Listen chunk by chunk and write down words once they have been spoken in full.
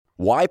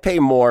Why pay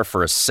more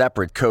for a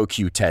separate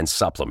CoQ10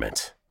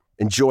 supplement?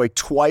 Enjoy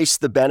twice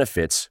the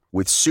benefits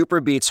with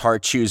SuperBeets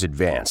Heart Chews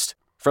Advanced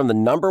from the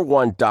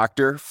 #1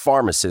 doctor,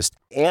 pharmacist,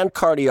 and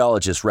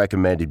cardiologist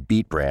recommended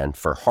beet brand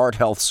for heart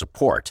health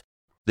support.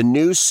 The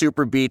new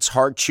SuperBeets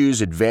Heart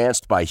Chews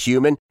Advanced by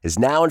Human is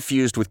now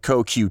infused with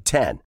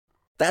CoQ10.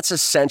 That's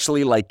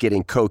essentially like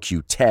getting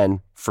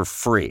CoQ10 for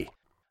free.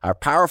 Our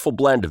powerful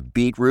blend of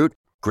beetroot,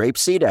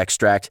 grapeseed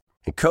extract,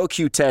 and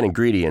CoQ10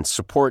 ingredients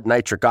support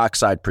nitric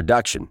oxide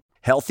production,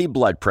 healthy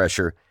blood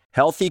pressure,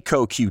 healthy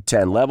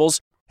CoQ10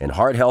 levels, and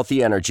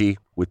heart-healthy energy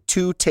with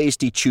 2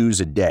 tasty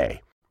chews a day.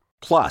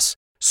 Plus,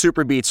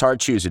 SuperBeets Heart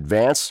Chews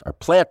Advance are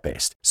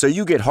plant-based, so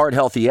you get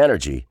heart-healthy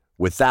energy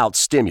without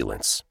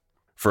stimulants.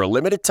 For a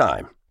limited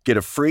time, get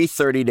a free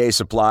 30-day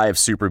supply of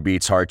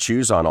SuperBeets Heart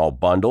Chews on all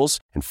bundles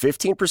and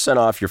 15%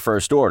 off your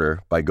first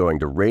order by going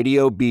to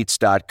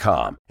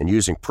radiobeats.com and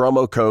using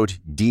promo code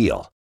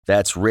DEAL.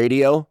 That's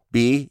radio,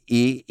 BEETS.com,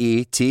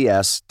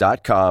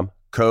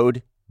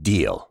 code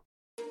DEAL.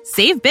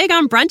 Save big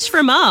on brunch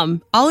for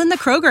mom, all in the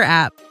Kroger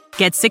app.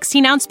 Get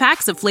 16-ounce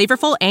packs of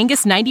flavorful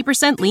Angus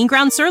 90% lean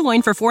ground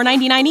sirloin for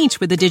 $4.99 each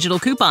with a digital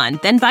coupon.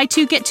 Then buy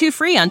 2, get 2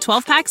 free on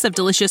 12 packs of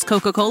delicious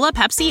Coca-Cola,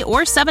 Pepsi,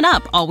 or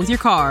 7-Up, all with your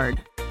card.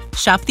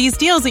 Shop these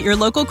deals at your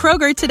local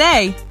Kroger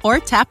today, or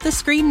tap the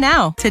screen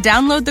now to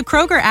download the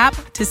Kroger app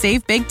to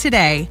save big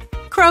today.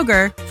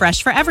 Kroger,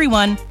 fresh for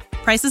everyone.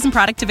 Prices and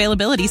product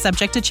availability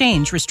subject to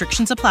change.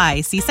 Restrictions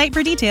apply. See site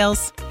for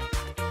details.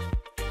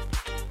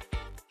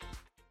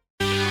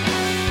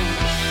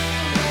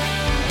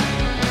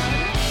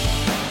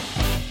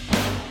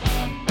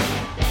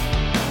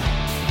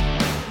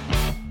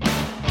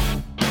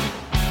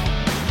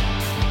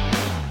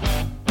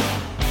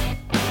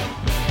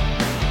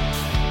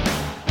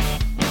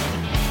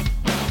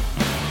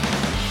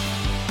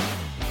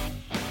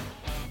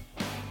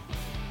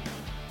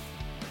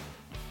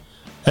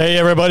 Hey,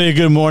 everybody.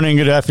 Good morning,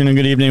 good afternoon,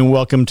 good evening.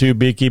 Welcome to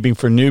Beekeeping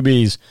for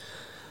Newbies.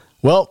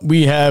 Well,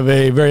 we have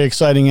a very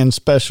exciting and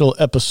special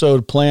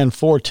episode planned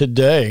for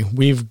today.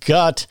 We've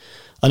got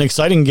an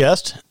exciting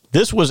guest.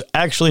 This was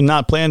actually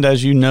not planned,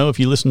 as you know, if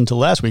you listened to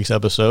last week's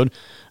episode.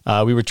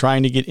 We were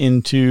trying to get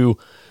into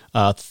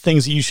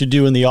things that you should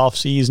do in the off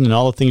season and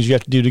all the things you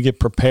have to do to get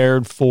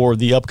prepared for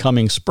the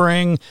upcoming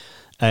spring.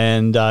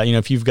 And,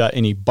 if you've got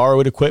any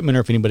borrowed equipment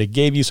or if anybody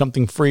gave you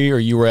something free or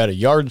you were at a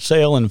yard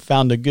sale and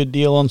found a good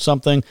deal on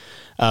something,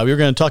 we were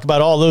going to talk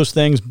about all those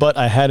things. But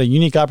I had a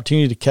unique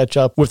opportunity to catch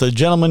up with a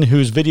gentleman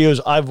whose videos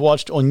I've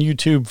watched on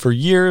YouTube for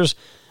years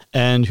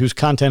and whose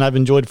content I've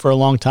enjoyed for a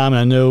long time.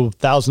 And I know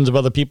thousands of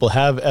other people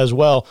have as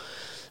well.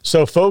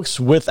 So, folks,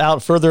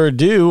 without further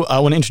ado, I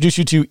want to introduce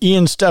you to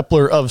Ian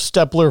Stepler of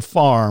Stepler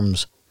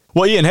Farms.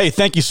 Well, Ian, hey,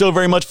 thank you so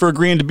very much for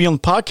agreeing to be on the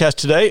podcast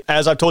today.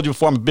 As I've told you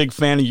before, I'm a big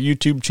fan of your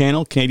YouTube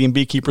channel, Canadian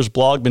Beekeepers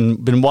Blog.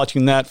 Been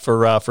watching that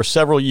for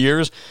several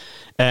years.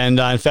 And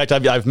in fact,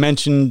 I've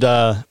mentioned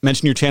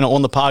your channel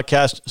on the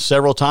podcast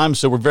several times.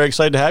 So we're very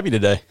excited to have you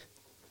today.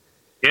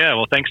 Yeah,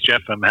 well, thanks,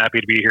 Jeff. I'm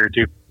happy to be here,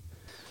 too.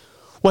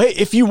 Well, hey,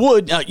 if you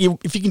would,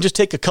 if you can just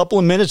take a couple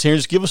of minutes here,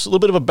 just give us a little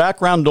bit of a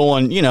background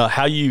on,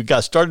 how you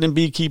got started in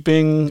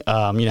beekeeping,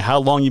 how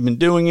long you've been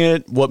doing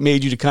it, what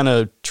made you to kind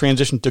of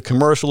transition to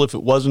commercial if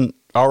it wasn't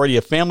already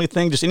a family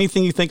thing, just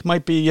anything you think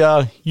might be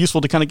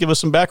useful to kind of give us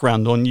some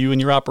background on you and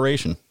your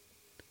operation.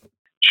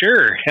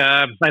 Sure.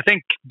 I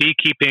think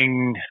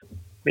beekeeping,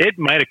 it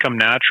might have come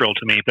natural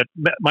to me, but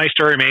my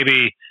story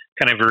maybe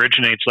kind of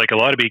originates like a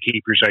lot of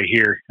beekeepers I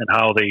hear and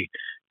how they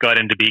got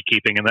into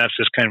beekeeping, and that's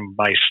just kind of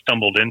I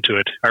stumbled into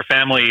it. Our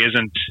family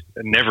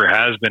never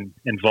has been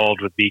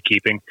involved with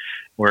beekeeping.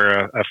 We're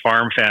a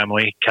farm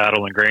family,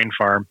 cattle and grain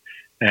farm,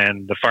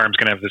 and the farm's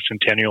going to have the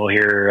centennial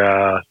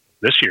here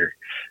this year.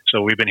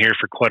 So we've been here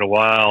for quite a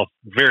while,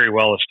 very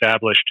well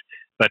established,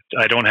 but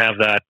I don't have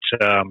that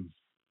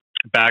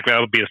that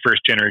would be the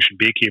first generation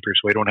beekeeper,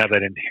 so we don't have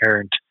that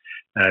inherent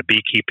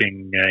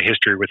beekeeping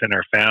history within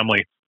our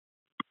family.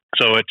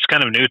 So it's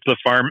kind of new to the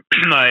farm.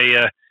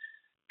 I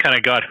kind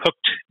of got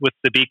hooked with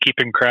the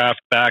beekeeping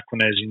craft back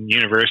when I was in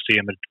university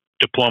in the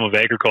Diploma of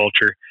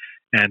Agriculture,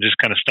 and just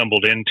kind of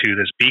stumbled into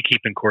this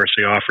beekeeping course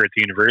they offer at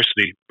the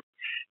university.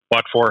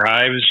 Bought 4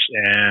 hives,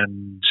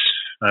 and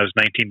that was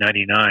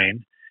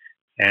 1999,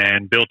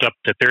 and built up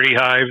to 30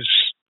 hives,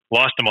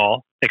 lost them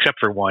all except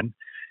for one,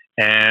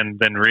 and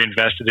then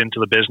reinvested into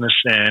the business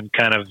and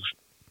kind of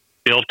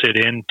built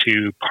it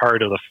into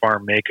part of the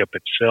farm makeup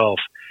itself.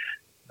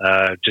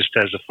 Just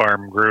as the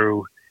farm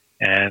grew,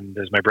 and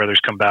as my brothers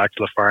come back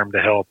to the farm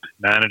to help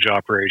manage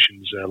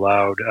operations,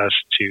 allowed us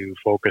to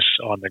focus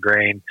on the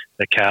grain,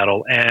 the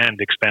cattle,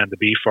 and expand the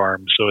bee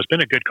farm. So it's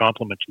been a good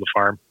complement to the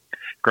farm,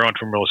 growing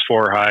from those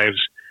 4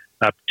 hives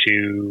up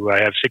to, I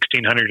have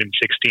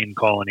 1,616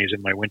 colonies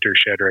in my winter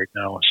shed right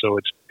now. So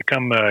it's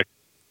become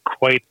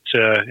quite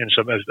in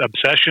some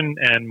obsession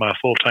and my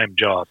full-time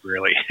job,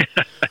 really.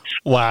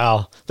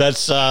 Wow.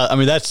 That's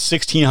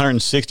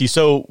 1,660.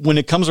 So when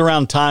it comes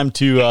around time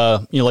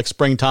to, like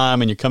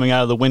springtime and you're coming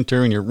out of the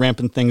winter and you're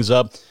ramping things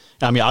up,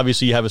 I mean,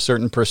 obviously you have a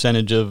certain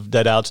percentage of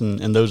dead outs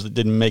and those that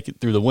didn't make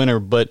it through the winter,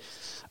 but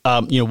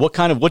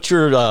What's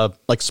your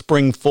like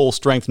spring full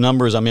strength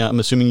numbers? I mean, I'm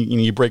assuming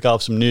you break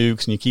off some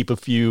nukes and you keep a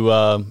few,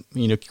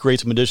 create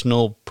some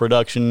additional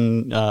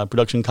production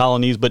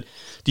colonies. But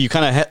do you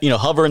kind of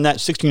hover in that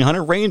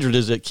 1,600 range, or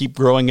does it keep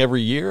growing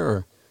every year?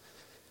 Or?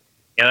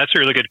 Yeah, that's a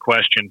really good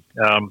question.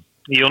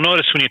 You'll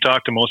notice when you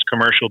talk to most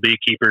commercial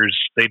beekeepers,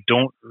 they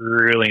don't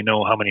really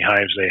know how many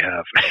hives they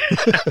have.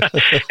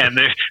 And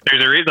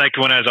there's a reason. Like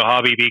when I was a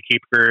hobby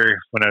beekeeper,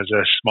 when I was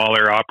a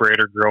smaller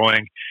operator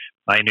growing,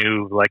 I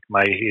knew,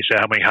 he said,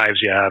 how many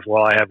hives you have?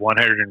 Well, I have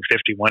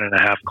 151 and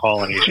a half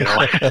colonies, because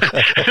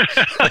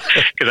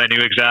I knew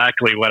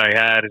exactly what I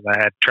had and I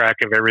had track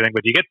of everything.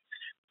 But you get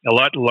a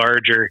lot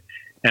larger,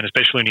 and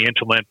especially when you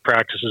implement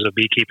practices of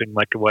beekeeping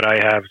like what I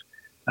have,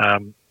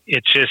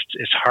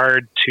 it's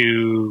hard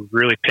to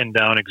really pin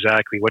down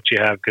exactly what you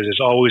have because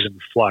it's always in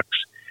flux.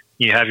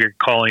 You have your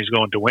colonies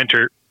going to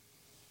winter.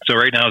 So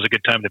right now is a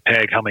good time to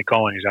peg how many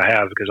colonies I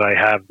have because I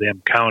have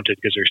them counted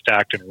because they're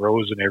stacked in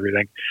rows and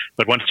everything.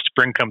 But once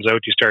spring comes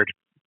out, you start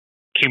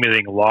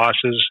accumulating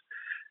losses.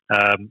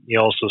 You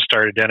also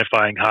start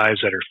identifying hives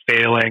that are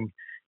failing.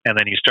 And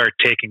then you start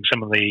taking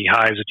some of the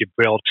hives that you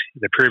built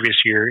the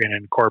previous year and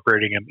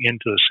incorporating them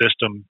into the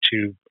system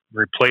to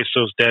replace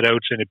those dead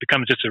outs. And it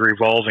becomes just a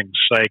revolving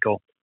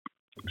cycle.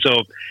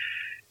 So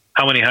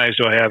how many hives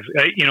do I have?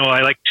 I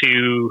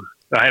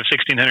have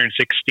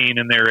 1,616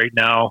 in there right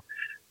now.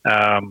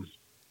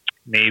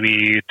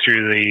 Maybe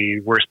through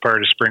the worst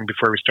part of spring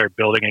before we start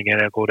building again,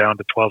 it'll go down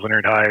to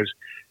 1,200 hives,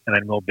 and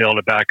then we'll build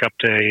it back up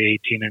to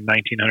 1,800 and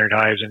 1,900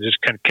 hives, and just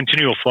kind of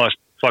continual flux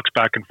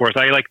back and forth.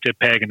 I like to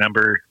peg a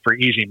number for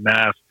easy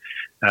math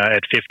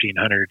at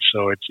 1,500.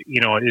 So it's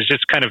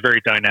just kind of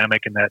very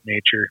dynamic in that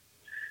nature.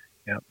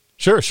 Yeah.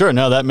 Sure.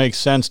 No, that makes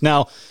sense.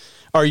 Now,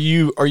 Are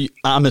you?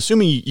 I'm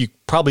assuming you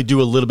probably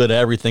do a little bit of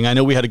everything. I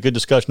know we had a good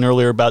discussion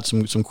earlier about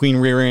some queen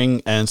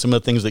rearing and some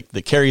of the things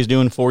that Carrie's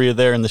doing for you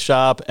there in the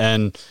shop.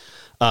 And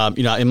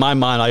in my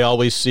mind, I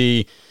always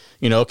see,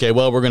 okay,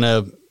 well, we're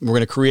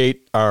gonna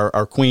create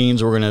our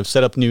queens. We're gonna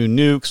set up new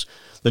nukes.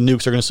 The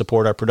nukes are going to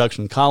support our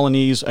production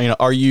colonies.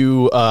 Are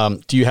you?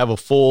 Do you have a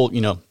full?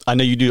 I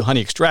know you do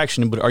honey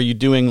extraction, but are you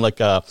doing like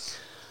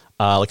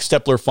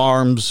Steppler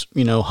Farms,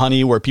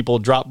 honey where people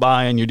drop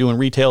by and you're doing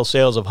retail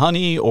sales of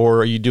honey, or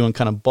are you doing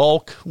kind of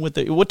bulk with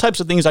it? What types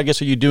of things, I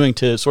guess, are you doing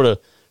to sort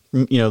of,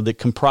 that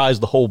comprise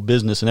the whole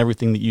business and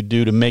everything that you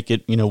do to make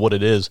it, what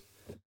it is?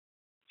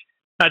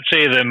 I'd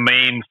say the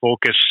main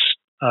focus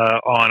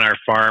on our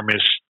farm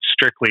is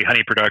strictly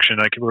honey production.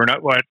 Like we're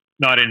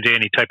not into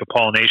any type of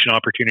pollination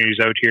opportunities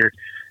out here.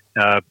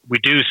 We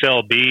do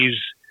sell bees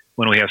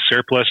when we have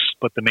surplus,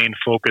 but the main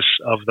focus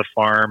of the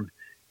farm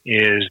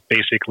is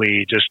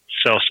basically just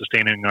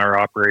self-sustaining our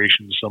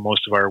operations. So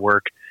most of our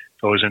work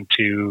goes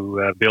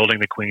into building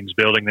the queens,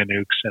 building the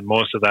nukes, and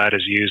most of that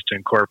is used to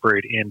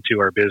incorporate into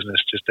our business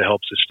just to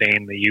help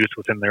sustain the youth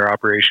within their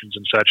operations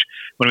and such.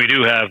 When we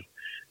do have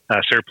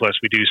surplus,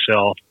 we do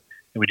sell,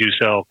 and we do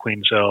sell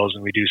queen cells,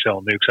 and we do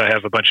sell nukes. I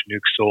have a bunch of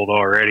nukes sold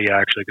already,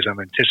 actually, because I'm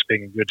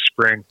anticipating a good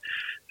spring.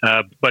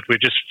 But we're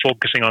just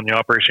focusing on the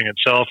operation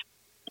itself,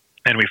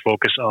 and we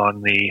focus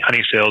on the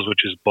honey sales,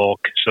 which is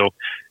bulk. So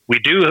we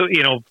do,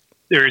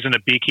 there isn't a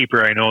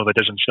beekeeper I know that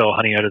doesn't sell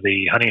honey out of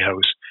the honey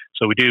house.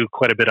 So we do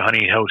quite a bit of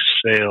honey house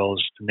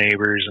sales to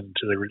neighbors and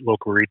to the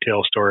local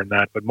retail store and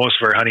that. But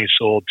most of our honey is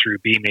sold through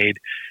Bee Made,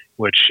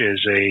 which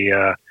is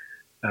a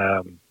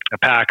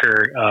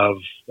packer of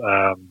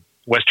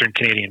Western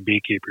Canadian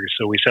beekeepers.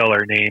 So we sell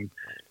our name.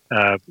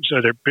 So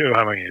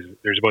how many is it?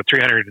 There's about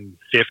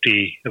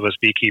 350 of us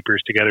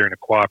beekeepers together in a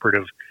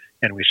cooperative,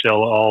 and we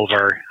sell all of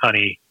our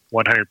honey,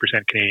 100%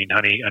 Canadian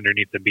honey,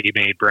 underneath the Bee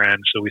Made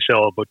brand. So we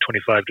sell about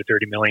 25 to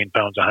 30 million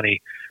pounds of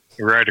honey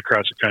right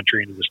across the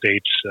country into the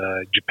States,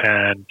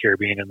 Japan,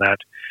 Caribbean, and that.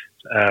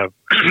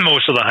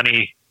 Most of the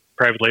honey,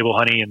 private label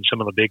honey in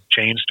some of the big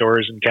chain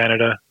stores in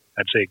Canada,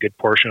 I'd say a good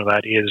portion of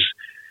that is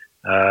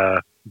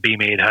Bee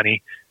Made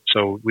honey.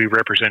 So we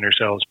represent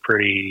ourselves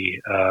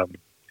pretty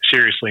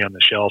seriously on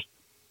the shelf.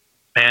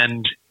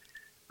 And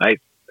I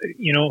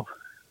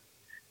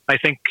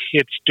think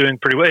it's doing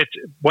pretty well. It's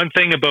one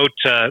thing about,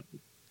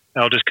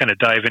 I'll just kind of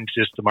dive into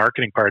just the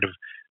marketing part of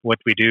what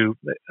we do.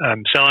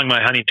 I'm selling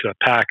my honey to a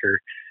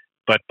packer,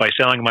 but by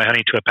selling my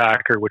honey to a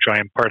packer, which I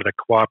am part of the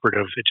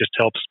cooperative, it just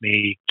helps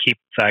me keep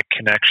that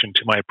connection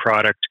to my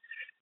product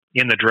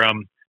in the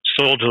drum,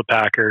 sold to the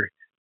packer,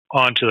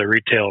 onto the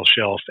retail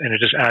shelf. And it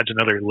just adds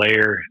another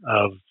layer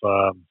of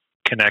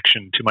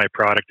connection to my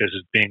product as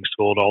it's being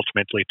sold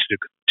ultimately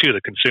to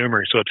the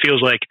consumer. So it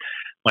feels like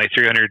my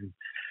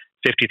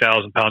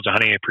 350,000 pounds of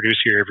honey I produce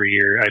here every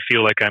year, I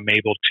feel like I'm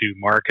able to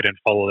market and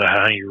follow the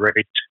honey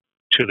right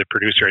to the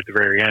producer at the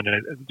very end.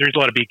 And there's a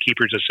lot of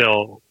beekeepers that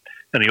sell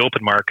in the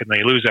open market and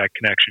they lose that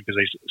connection because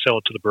they sell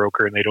it to the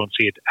broker and they don't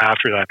see it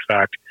after that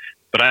fact.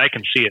 But I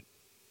can see it.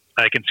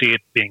 I can see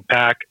it being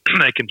packed.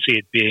 I can see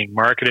it being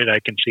marketed. I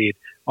can see it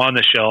on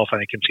the shelf,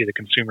 and I can see the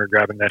consumer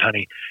grabbing that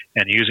honey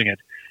and using it.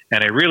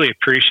 And I really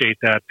appreciate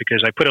that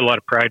because I put a lot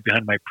of pride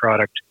behind my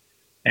product.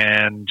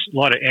 and a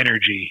lot of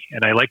energy.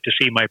 And I like to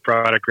see my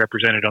product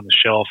represented on the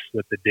shelf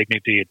with the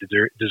dignity it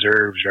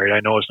deserves, right?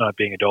 I know it's not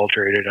being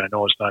adulterated. I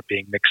know it's not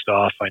being mixed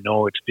off. I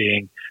know it's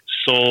being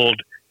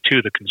sold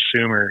to the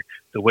consumer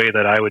the way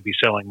that I would be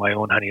selling my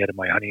own honey out of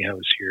my honey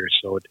house here.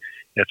 So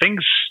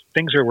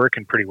things are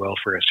working pretty well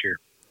for us here.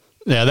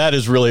 Yeah, that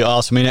is really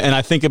awesome. I mean, and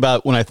I think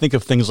about, when I think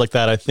of things like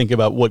that, I think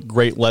about what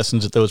great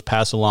lessons that those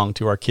pass along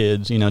to our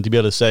kids, to be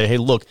able to say, hey,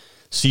 look,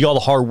 see all the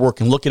hard work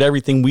and look at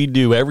everything we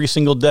do every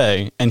single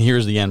day, and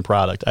here's the end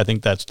product. I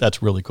think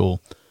that's really cool.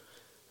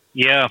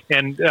 Yeah,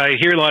 and I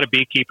hear a lot of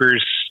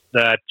beekeepers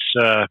that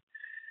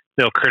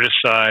they'll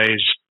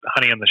criticize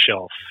honey on the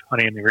shelf,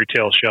 honey on the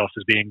retail shelf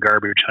as being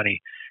garbage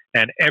honey.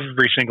 And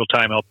every single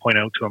time I'll point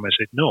out to them, I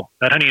say, no,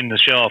 that honey on the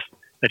shelf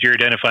that you're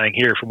identifying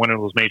here from one of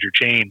those major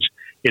chains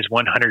is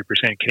 100%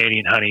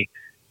 Canadian honey,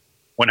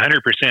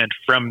 100%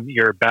 from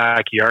your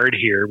backyard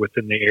here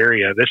within the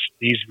area.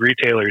 These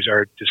retailers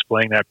are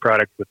displaying that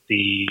product with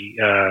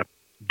the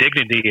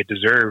dignity it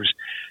deserves.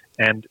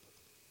 And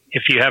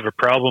if you have a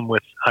problem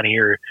with honey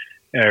or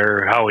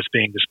how it's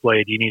being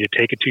displayed, you need to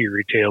take it to your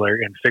retailer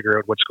and figure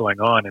out what's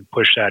going on and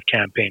push that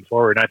campaign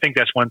forward. And I think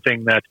that's one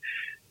thing that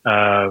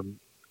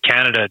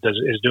Canada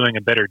is doing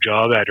a better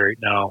job at right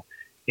now,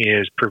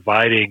 is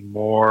providing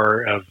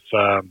more of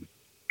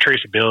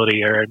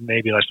traceability, or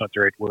maybe that's not the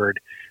right word,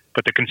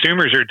 but the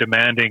consumers are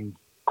demanding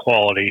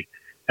quality,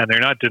 and they're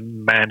not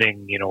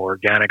demanding,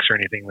 organics or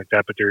anything like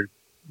that, but they're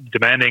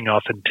demanding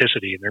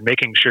authenticity, and they're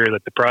making sure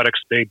that the products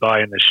they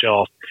buy on the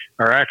shelf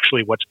are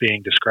actually what's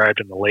being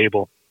described in the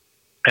label.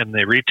 And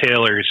the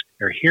retailers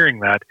are hearing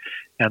that,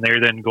 and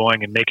they're then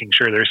going and making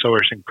sure they're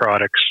sourcing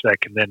products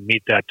that can then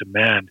meet that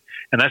demand.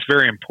 And that's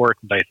very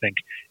important, I think,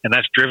 and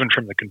that's driven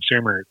from the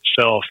consumer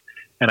itself.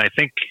 And I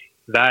think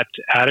that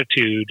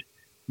attitude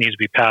needs to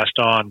be passed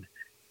on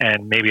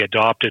and maybe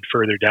adopted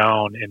further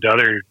down into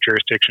other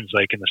jurisdictions,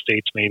 like in the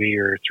States maybe,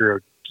 or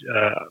through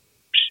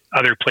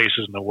other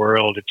places in the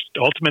world. It's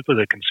ultimately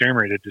the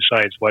consumer that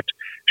decides what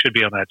should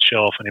be on that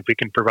shelf. And if we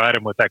can provide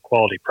them with that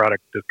quality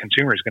product, the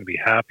consumer is going to be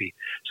happy.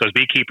 So as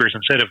beekeepers,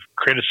 instead of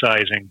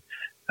criticizing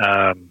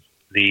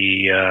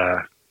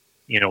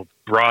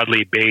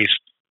broadly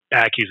based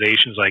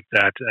accusations like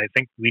that, I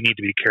think we need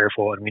to be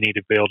careful, and we need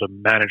to be able to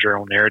manage our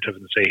own narrative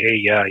and say, hey,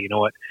 yeah, you know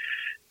what?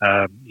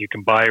 You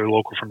can buy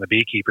local from the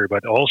beekeeper,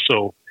 but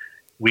also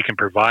we can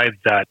provide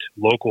that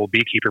local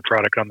beekeeper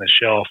product on the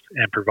shelf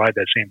and provide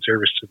that same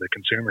service to the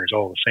consumers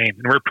all the same.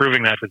 And we're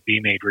proving that with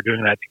BeeMade. We're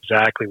doing that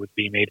exactly with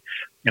BeeMade.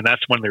 And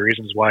that's one of the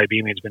reasons why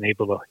BeeMade's been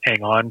able to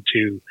hang on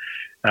to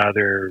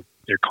their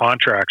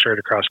contracts right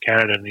across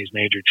Canada in these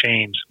major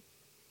chains,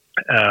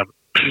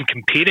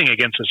 competing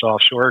against this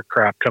offshore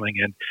crap coming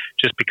in,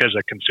 just because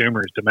a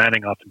consumer is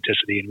demanding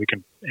authenticity,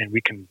 and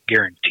we can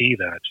guarantee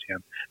that. Yeah.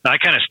 Now, I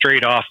kind of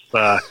strayed off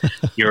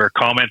your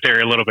comment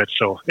there a little bit,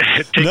 so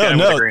take that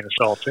with a grain of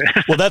salt.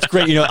 Well, that's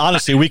great.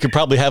 Honestly, we could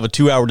probably have a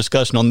 2-hour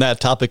discussion on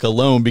that topic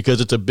alone, because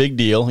it's a big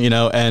deal.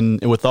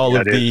 And with all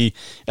of the,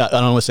 I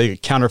don't want to say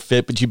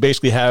counterfeit, but you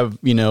basically have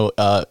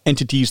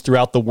entities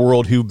throughout the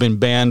world who've been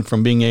banned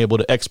from being able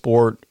to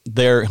export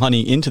their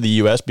honey into the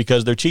U.S.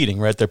 because they're cheating,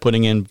 right? They're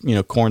putting in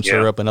corn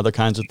syrup and other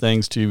kinds of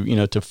things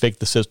to to fake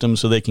the system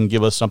so they can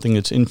give us something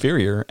that's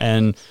inferior.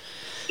 And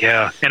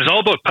it's all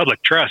about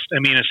public trust. I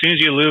mean, as soon as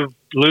you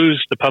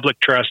lose the public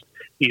trust,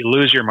 you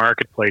lose your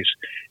marketplace,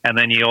 and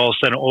then you all of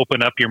a sudden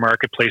open up your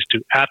marketplace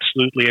to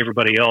absolutely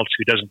everybody else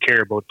who doesn't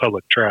care about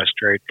public trust,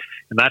 right?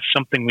 And that's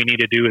something we need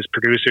to do as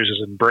producers,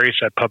 is embrace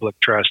that public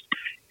trust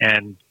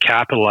and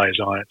capitalize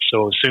on it.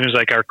 So as soon as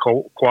our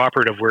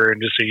cooperative, we're in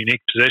just a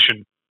unique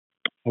position.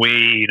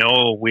 We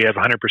know we have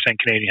 100%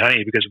 Canadian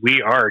honey because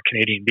we are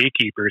Canadian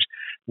beekeepers.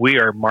 We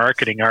are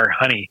marketing our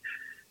honey,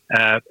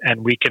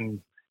 and we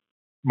can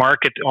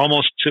market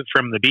almost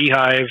from the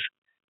beehive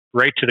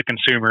right to the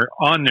consumer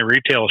on the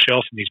retail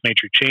shelf in these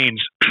major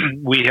chains.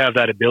 We have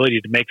that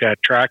ability to make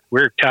that track.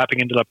 We're tapping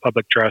into that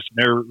public trust,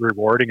 and they're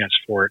rewarding us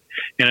for it.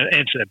 And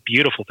it's a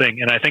beautiful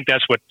thing. And I think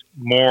that's what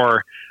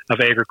more of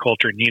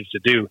agriculture needs to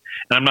do.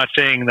 And I'm not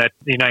saying that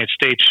the United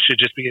States should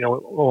just be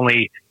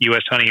only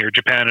U.S. honey, or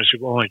Japan is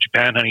only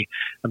Japan honey.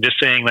 I'm just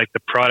saying, the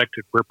product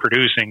that we're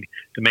producing,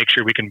 to make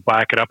sure we can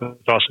back it up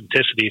with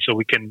authenticity, so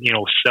we can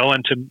sell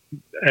into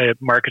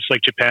markets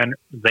like Japan.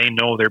 They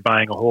know they're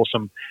buying a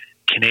wholesome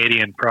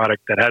Canadian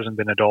product that hasn't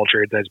been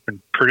adulterated, that's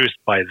been produced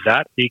by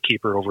that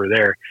beekeeper over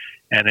there,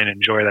 and then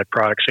enjoy that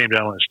product. Same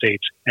down in the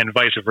States, and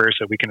vice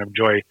versa. We can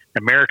enjoy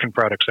American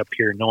products up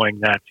here, knowing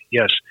that,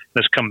 yes,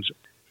 this comes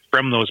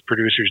from those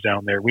producers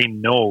down there. We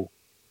know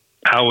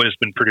how it has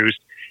been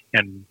produced,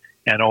 and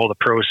all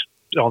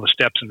the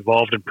steps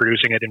involved in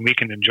producing it, and we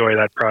can enjoy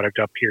that product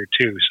up here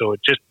too. So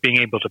it's just being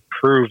able to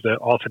prove the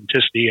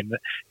authenticity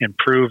and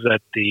prove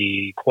that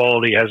the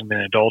quality hasn't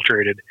been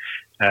adulterated.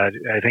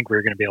 I think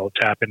we're going to be able to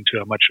tap into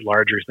a much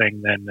larger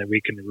thing than we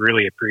can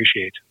really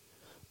appreciate.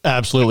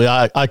 Absolutely.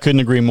 I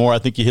couldn't agree more. I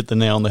think you hit the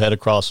nail on the head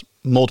across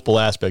multiple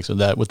aspects of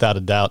that, without a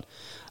doubt.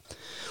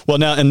 Well,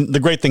 now, and the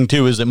great thing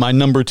too is that my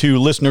number 2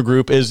 listener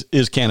group is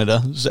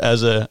Canada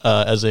as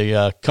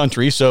a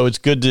country. So it's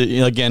good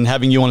to, again,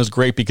 having you on is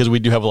great because we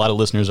do have a lot of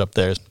listeners up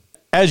there.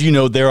 As you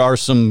know, there are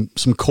some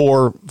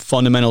core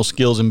fundamental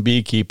skills in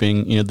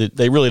beekeeping, that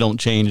they really don't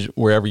change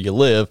wherever you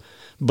live,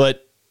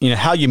 but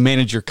how you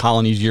manage your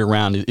colonies year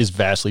round is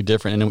vastly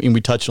different. And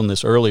we touched on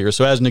this earlier.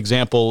 So as an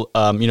example,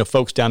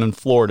 folks down in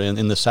Florida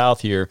in the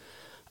South here,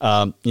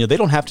 they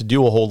don't have to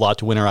do a whole lot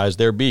to winterize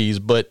their bees,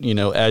 but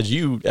as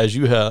you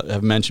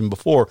have mentioned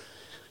before,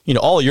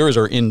 all yours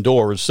are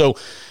indoors. So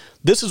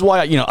this is why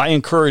I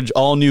encourage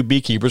all new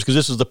beekeepers, because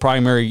this is the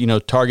primary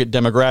target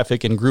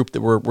demographic and group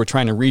that we're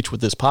trying to reach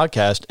with this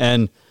podcast.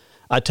 And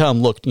I tell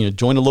them, look,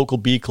 join a local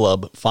bee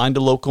club, find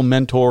a local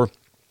mentor,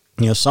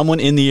 someone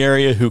in the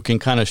area who can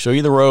kind of show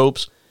you the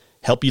ropes,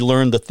 help you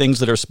learn the things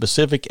that are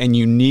specific and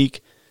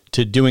unique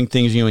to doing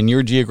things in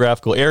your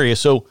geographical area.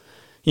 So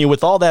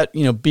with all that,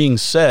 being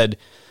said,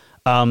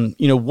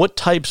 what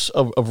types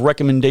of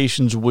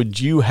recommendations would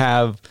you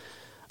have,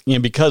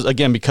 because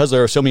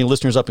there are so many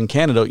listeners up in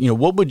Canada,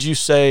 what would you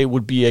say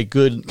would be a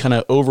good kind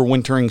of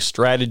overwintering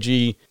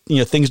strategy,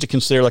 things to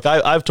consider? Like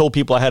I've told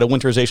people, I had a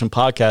winterization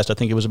podcast, I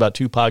think it was about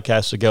 2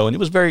 podcasts ago, and it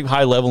was very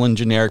high level and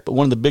generic. But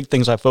one of the big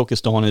things I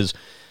focused on is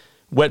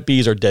wet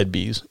bees are dead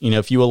bees.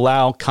 If you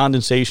allow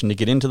condensation to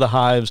get into the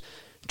hives,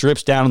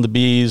 drips down on the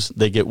bees,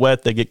 they get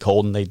wet, they get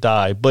cold, and they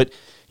die. But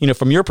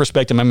from your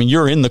perspective,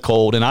 you're in the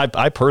cold, and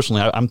I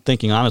personally, I'm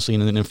thinking honestly,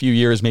 in a few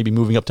years, maybe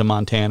moving up to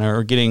Montana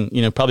or getting,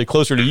 probably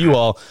closer to you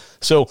all.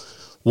 So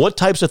what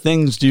types of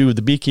things do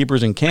the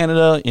beekeepers in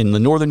Canada, in the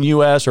northern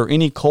U.S., or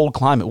any cold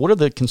climate, what are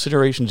the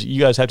considerations that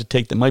you guys have to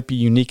take that might be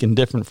unique and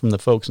different from the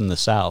folks in the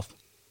South?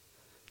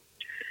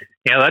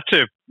 Yeah, that's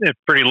a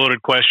pretty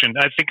loaded question.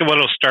 I think what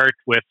I'll start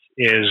with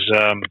is,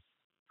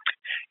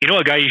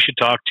 a guy you should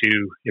talk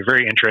to, a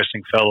very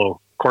interesting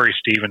fellow, Corey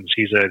Stevens.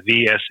 He's a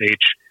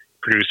VSH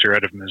producer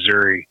out of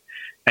Missouri.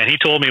 And he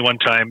told me one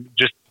time,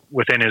 just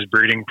within his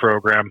breeding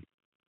program,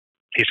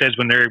 he says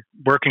when they're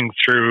working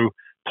through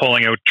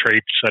pulling out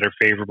traits that are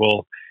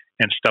favorable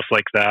and stuff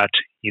like that,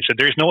 he said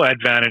there's no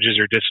advantages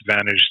or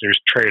disadvantages, there's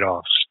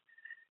trade-offs.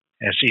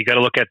 And so you got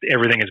to look at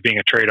everything as being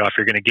a trade-off.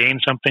 You're going to gain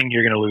something,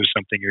 you're going to lose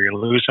something. You're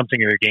going to lose something,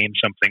 you're going to gain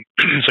something.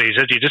 So he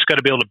says you just got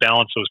to be able to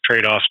balance those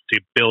trade-offs to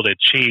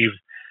achieve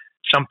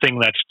something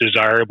that's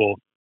desirable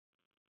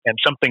and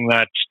something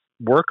that's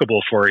workable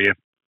for you.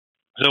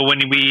 So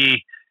when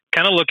we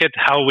kind of look at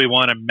how we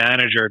want to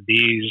manage our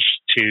bees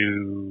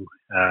to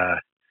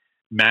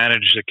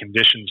manage the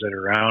conditions that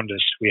are around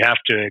us, we have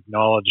to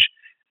acknowledge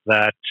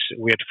that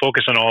we have to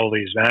focus on all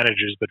these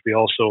advantages, but we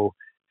also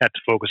have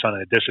to focus on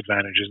the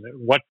disadvantages.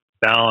 What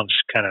balance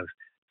kind of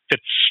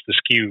fits the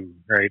skew,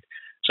 right?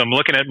 So I'm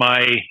looking at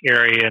my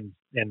area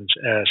in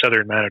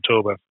southern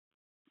Manitoba,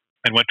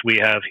 and what do we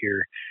have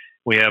here?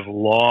 We have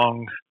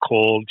long,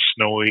 cold,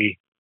 snowy,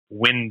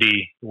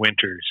 windy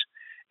winters,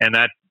 and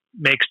that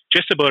makes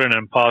just about an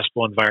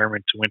impossible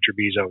environment to winter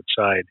bees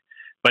outside,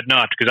 but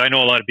not, because I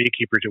know a lot of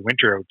beekeepers who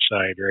winter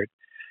outside, right?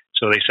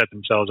 So they set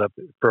themselves up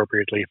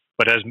appropriately.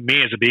 But as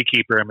a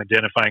beekeeper, I'm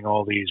identifying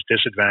all these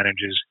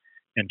disadvantages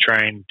and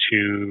trying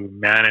to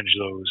manage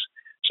those.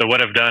 So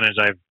what I've done is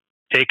I've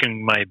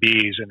taken my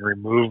bees and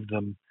removed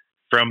them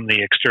from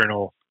the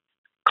external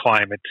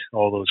climate,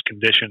 all those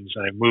conditions,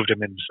 and I moved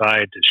them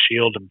inside to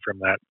shield them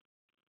from that.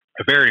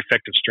 A very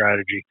effective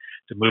strategy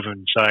to move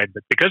them inside.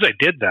 But because I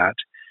did that,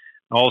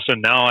 also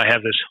now I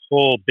have this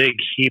whole big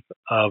heap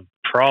of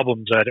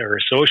problems that are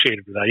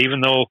associated with that. Even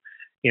though,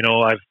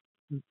 I've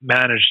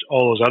managed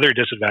all those other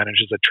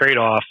disadvantages, the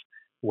trade-off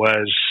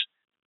was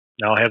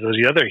now I have those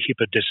other heap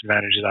of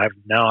disadvantages I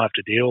now have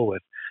to deal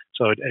with.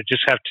 So I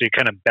just have to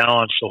kind of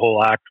balance the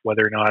whole act,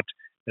 whether or not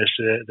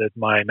that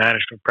my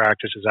management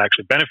practice is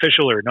actually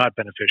beneficial or not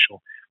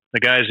beneficial.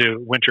 The guys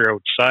who winter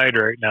outside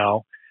right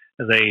now,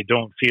 they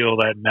don't feel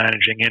that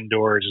managing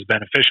indoors is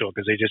beneficial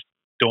because they just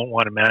don't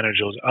want to manage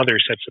those other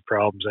sets of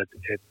problems that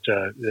it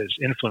is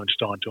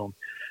influenced onto them.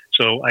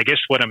 So I guess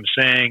what I'm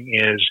saying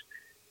is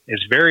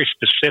very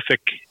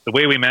specific. The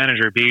way we manage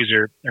our bees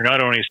are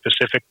not only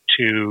specific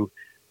to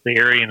the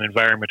area and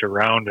environment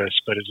around us,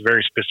 but it's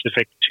very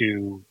specific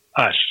to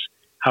us.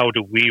 How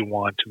do we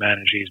want to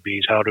manage these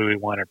bees? How do we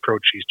want to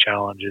approach these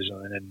challenges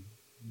and then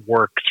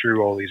work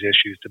through all these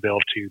issues to be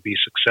able to be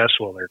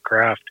successful in their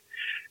craft?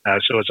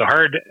 So it's a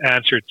hard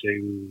answer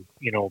to,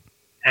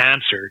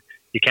 answer.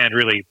 You can't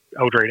really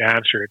outright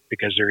answer it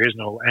because there is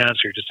no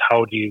answer. Just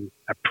how do you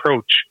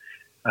approach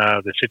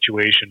the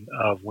situation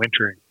of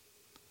wintering?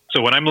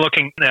 So when I'm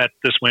looking at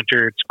this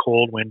winter, it's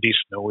cold, windy,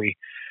 snowy.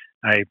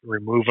 I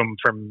remove them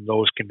from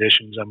those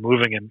conditions. I'm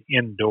moving them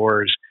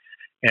indoors,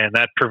 and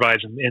that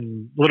provides them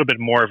in a little bit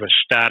more of a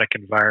static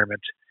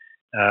environment,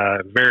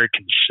 very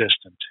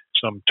consistent.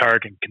 So I'm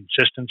targeting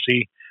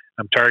consistency.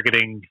 I'm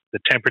targeting the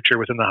temperature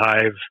within the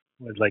hive,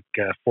 like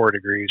 4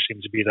 degrees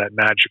seems to be that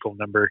magical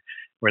number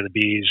where the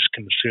bees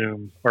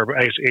consume, or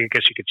I guess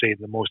you could say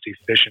the most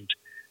efficient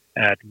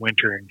at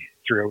wintering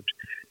throughout.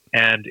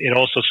 And it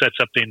also sets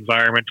up the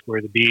environment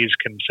where the bees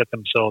can set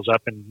themselves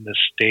up in this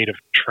state of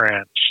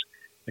trance.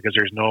 because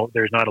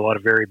there's not a lot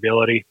of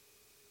variability.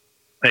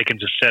 They can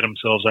just set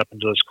themselves up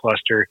into this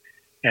cluster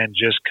and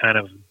just kind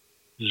of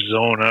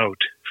zone out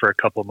for a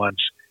couple of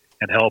months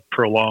and help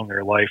prolong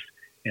their life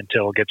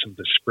until it gets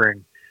into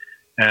spring.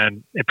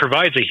 And it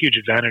provides a huge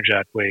advantage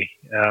that way.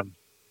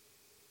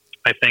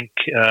 I think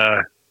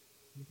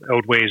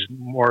outweighs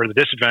more of the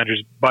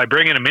disadvantages. By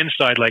bringing them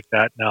inside like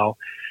that now,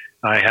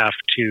 I have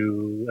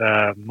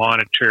to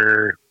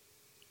monitor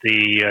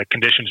the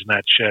conditions in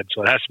that shed.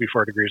 So it has to be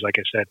 4 degrees, like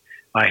I said.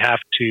 I have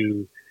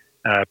to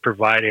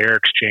provide air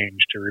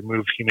exchange to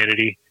remove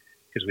humidity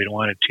because we don't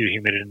want it too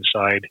humid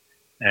inside,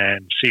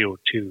 and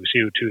CO2.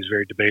 CO2 is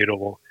very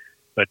debatable,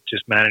 but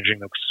just managing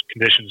those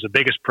conditions. The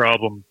biggest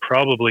problem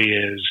probably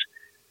is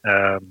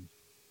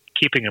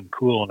keeping them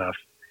cool enough.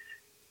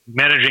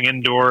 Managing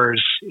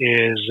indoors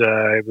is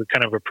we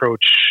kind of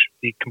approach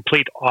the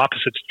complete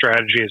opposite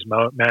strategy as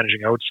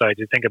managing outside.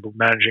 You think about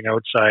managing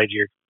outside,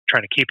 you're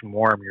trying to keep them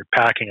warm, you're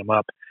packing them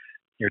up,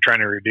 you're trying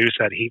to reduce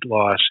that heat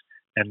loss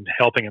and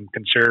helping them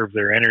conserve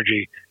their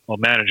energy. While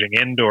managing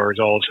indoors,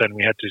 all of a sudden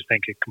we have to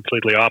think it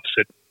completely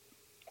opposite.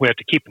 We have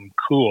to keep them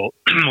cool.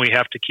 We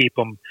have to keep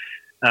them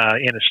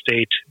in a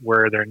state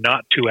where they're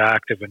not too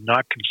active and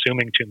not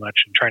consuming too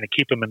much, and trying to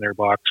keep them in their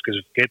box, because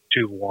if it gets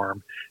too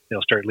warm,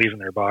 they'll start leaving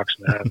their box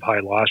and have high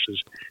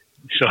losses.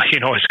 So,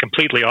 it's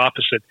completely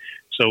opposite.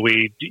 So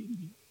we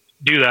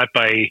do that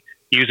by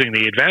using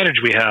the advantage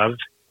we have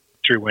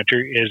through winter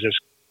is this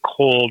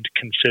cold,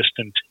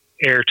 consistent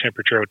air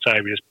temperature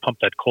outside. We just pump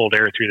that cold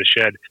air through the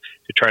shed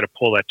to try to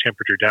pull that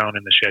temperature down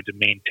in the shed to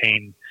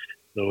maintain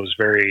those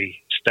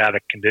very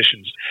static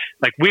conditions.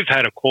 Like, we've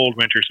had a cold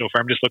winter so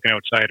far. I'm just looking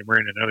outside and we're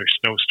in another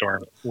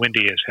snowstorm,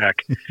 windy as heck.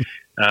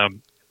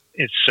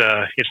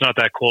 It's not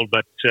that cold,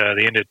 but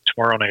the end of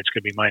tomorrow night it's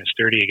going to be minus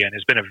 30 again.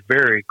 It's been a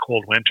very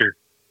cold winter.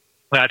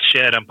 That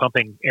shed, I'm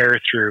pumping air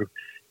through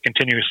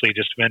continuously,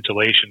 just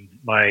ventilation.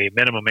 My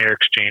minimum air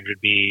exchange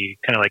would be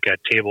kind of like a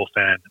table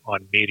fan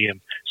on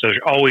medium. So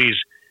there's always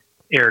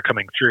air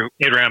coming through.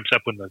 It ramps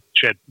up when the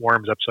shed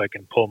warms up so I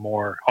can pull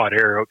more hot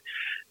air out.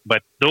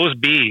 But those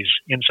bees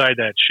inside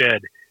that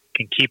shed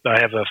can keep, I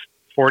have a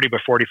 40 by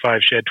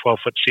 45 shed,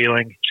 12-foot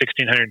ceiling,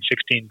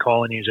 1,616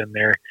 colonies in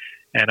there,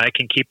 and I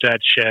can keep that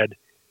shed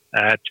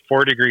at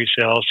 4 degrees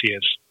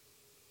Celsius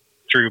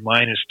through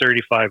minus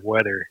 35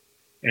 weather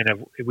in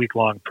a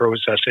week-long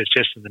process. It's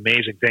just an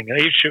amazing thing.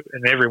 Each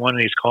and every one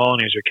of these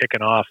colonies are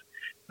kicking off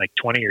like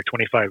 20 or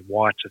 25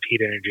 watts of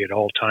heat energy at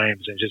all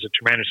times, and just a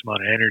tremendous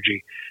amount of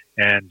energy.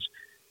 And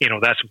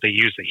that's what they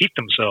use to heat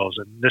themselves.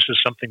 And this is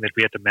something that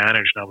we have to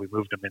manage now. We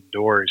moved them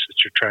indoors. It's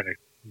you're trying to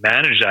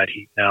manage that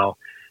heat now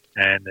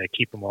and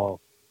keep them all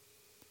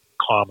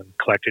calm and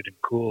collected and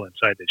cool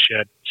inside the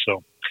shed.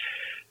 So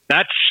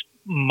that's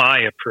my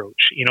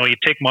approach. You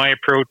take my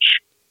approach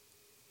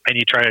and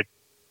you try to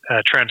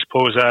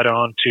transpose that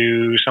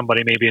onto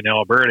somebody maybe in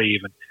Alberta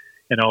even.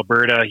 In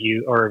Alberta,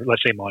 or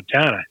let's say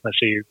Montana. Let's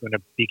say you're going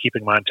to be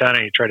keeping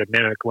Montana, you try to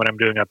mimic what I'm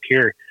doing up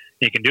here.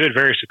 You can do it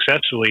very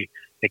successfully,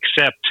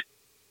 except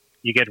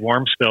you get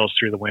warm spells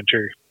through the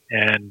winter,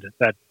 and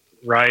that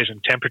rise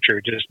in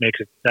temperature just makes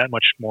it that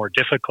much more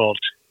difficult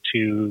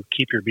to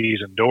keep your bees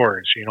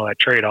indoors. That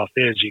trade-off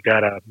is you got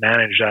to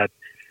manage that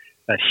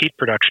heat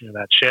production in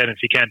that shed. And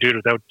if you can't do it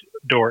without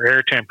outdoor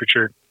air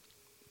temperature,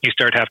 you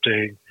start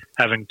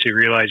having to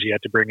realize you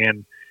have to bring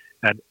in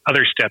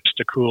other steps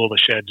to cool the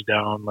sheds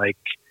down, like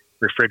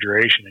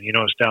refrigeration. And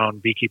it's down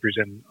beekeepers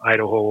in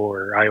Idaho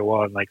or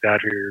Iowa and like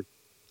that who are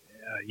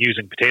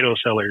using potato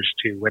cellars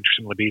to winter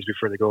some of the bees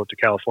before they go to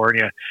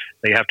California.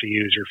 They have to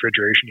use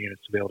refrigeration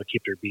units to be able to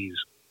keep their bees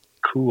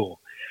cool.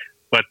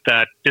 But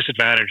that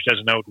disadvantage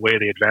doesn't outweigh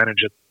the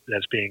advantage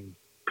that's being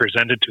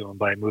presented to them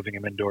by moving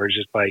them indoors,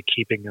 just by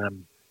keeping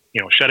them,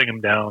 shutting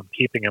them down,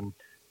 keeping them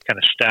kind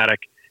of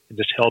static, and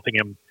just helping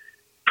them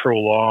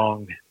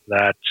prolong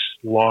that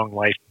long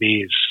life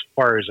bee as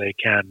far as they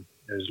can,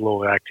 as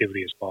low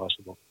activity as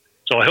possible.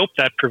 So I hope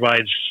that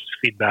provides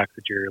feedback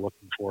that you're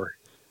looking for.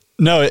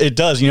 No, it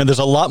does. There's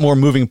a lot more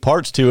moving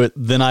parts to it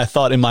than I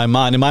thought in my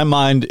mind. In my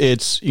mind,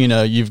 it's,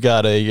 you've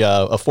got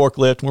a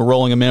forklift, we're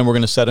rolling them in, we're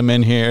going to set them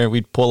in here, we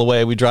pull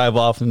away, we drive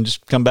off and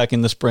just come back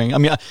in the spring. I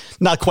mean,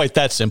 not quite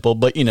that simple,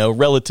 but,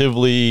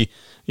 relatively,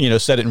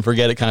 set it and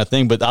forget it kind of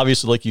thing. But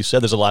obviously, like you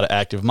said, there's a lot of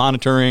active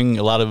monitoring,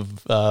 a lot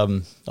of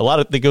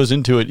that goes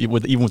into it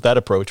even with that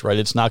approach, right?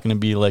 It's not going to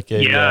be like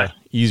a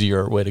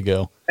easier way to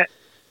go.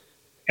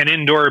 And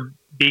indoor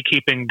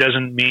beekeeping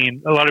doesn't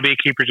mean, a lot of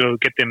beekeepers will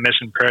get the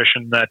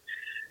misimpression that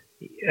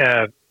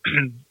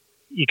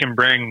you can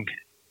bring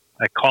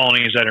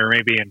colonies that are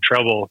maybe in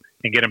trouble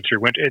and get them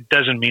through winter. It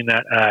doesn't mean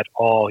that at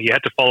all. You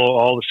have to follow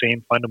all the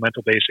same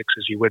fundamental basics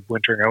as you would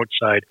wintering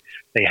outside.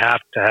 They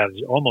have to have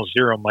almost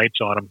zero mites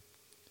on them.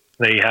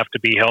 They have to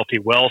be healthy,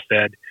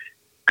 well-fed,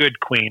 good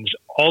queens.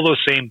 All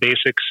those same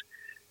basics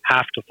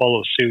have to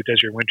follow suit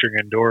as you're wintering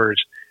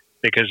indoors,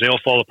 because they'll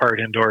fall apart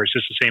indoors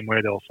just the same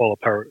way they'll fall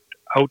apart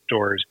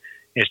outdoors.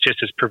 It's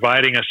just as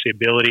providing us the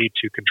ability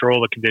to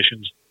control the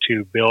conditions,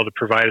 to be able to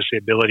provide us the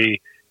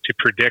ability to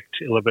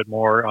predict a little bit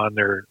more on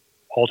their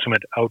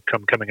ultimate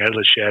outcome coming out of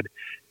the shed.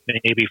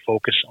 maybe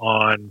focus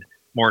on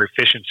more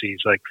efficiencies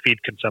like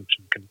feed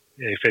consumption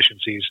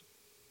efficiencies,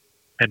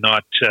 and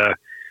not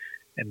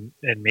and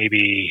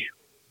maybe,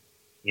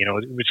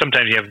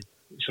 sometimes you have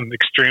some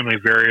extremely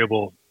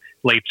variable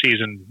late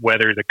season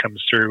weather that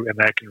comes through, and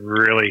that can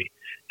really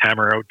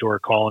hammer outdoor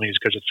colonies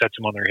because it sets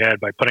them on their head.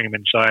 By putting them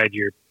inside,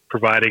 you're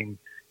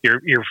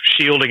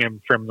shielding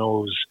them from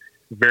those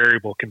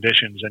variable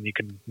conditions, and you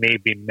can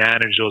maybe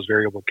manage those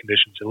variable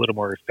conditions a little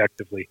more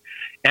effectively.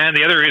 And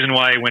the other reason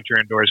why I winter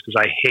indoors is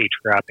because I hate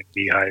wrapping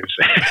beehives.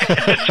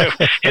 So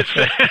it's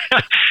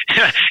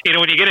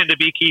when you get into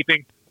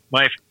beekeeping,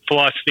 my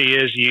philosophy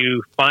is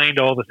you find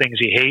all the things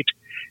you hate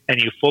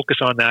and you focus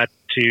on that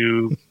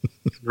to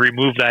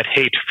remove that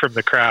hate from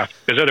the craft,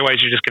 because otherwise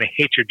you're just going to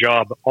hate your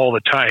job all the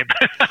time.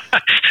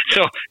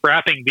 So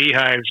wrapping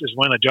beehives is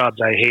one of the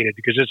jobs I hated,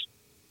 because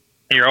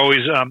you're always,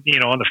 on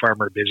the farm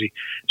we're busy.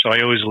 So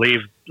I always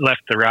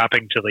left the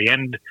wrapping till the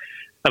end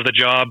of the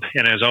job.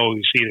 And it's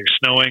always either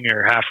snowing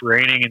or half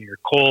raining, and you're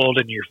cold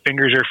and your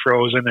fingers are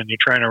frozen, and you're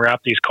trying to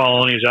wrap these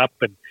colonies up,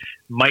 and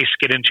mice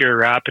get into your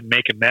wrap and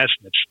make a mess,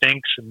 and it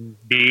stinks, and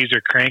bees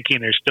are cranky,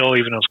 and they're still,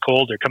 even though it's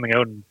cold, they're coming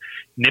out and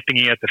nipping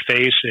you at the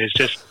face. It's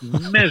just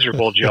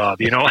miserable job,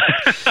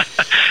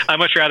 I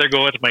much rather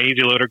go with my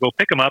easy loader, go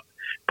pick them up,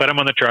 put them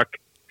on the truck,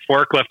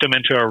 forklift them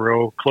into a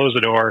row, close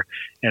the door,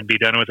 and be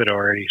done with it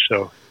already.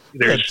 So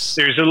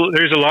there's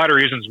a lot of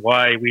reasons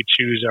why we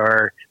choose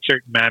our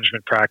certain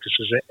management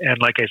practices, and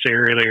like I said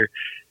earlier,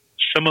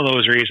 some of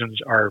those reasons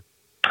are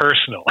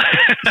personal.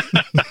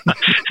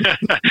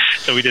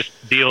 So we just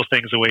deal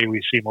things the way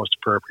we see most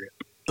appropriate.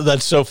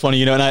 That's so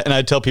funny, and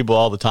I tell people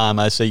all the time,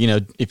 I say,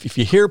 if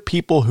you hear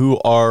people who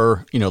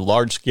are,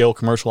 large scale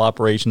commercial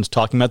operations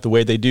talking about the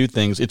way they do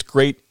things, it's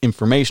great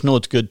informational.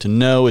 It's good to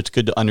know. It's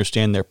good to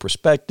understand their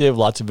perspective,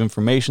 lots of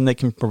information they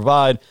can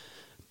provide.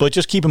 But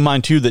just keep in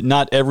mind too, that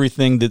not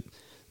everything that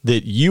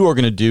you are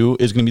going to do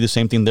is going to be the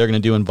same thing they're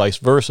going to do, and vice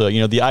versa.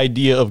 The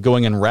idea of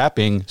going and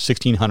wrapping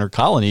 1,600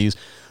 colonies,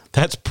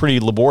 that's pretty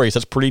laborious.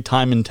 That's pretty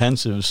time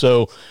intensive.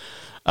 So,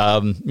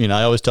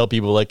 I always tell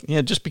people,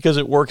 just because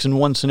it works in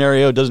one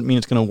scenario doesn't mean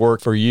it's going to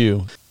work for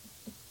you.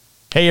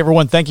 Hey,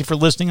 everyone. Thank you for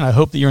listening. I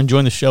hope that you're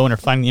enjoying the show and are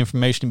finding the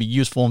information to be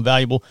useful and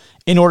valuable.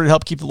 In order to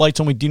help keep the lights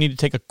on, we do need to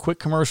take a quick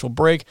commercial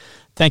break.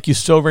 Thank you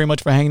so very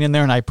much for hanging in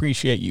there, and I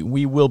appreciate you.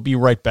 We will be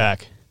right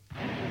back.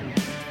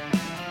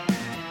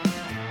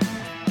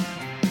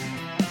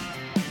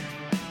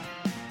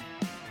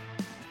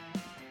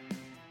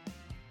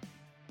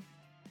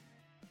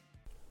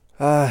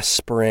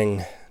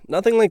 Spring.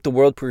 Nothing like the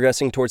world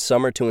progressing towards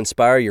summer to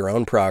inspire your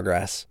own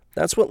progress.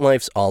 That's what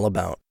life's all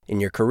about. In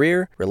your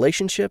career,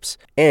 relationships,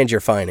 and your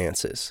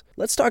finances.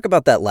 Let's talk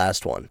about that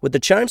last one. With the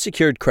Chime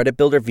Secured Credit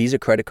Builder Visa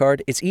Credit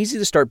Card, it's easy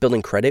to start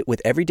building credit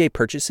with everyday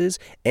purchases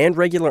and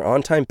regular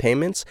on-time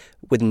payments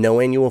with no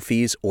annual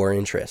fees or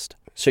interest.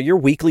 So your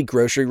weekly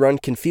grocery run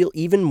can feel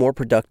even more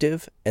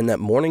productive, and that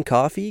morning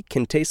coffee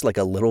can taste like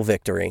a little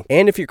victory.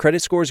 And if your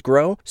credit scores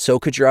grow, so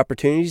could your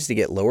opportunities to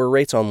get lower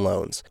rates on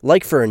loans.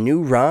 Like for a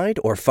new ride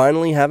or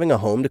finally having a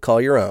home to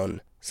call your own.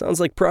 Sounds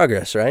like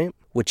progress, right?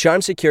 With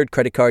Chime Secured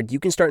Credit Card, you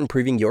can start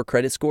improving your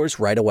credit scores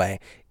right away.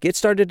 Get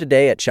started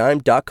today at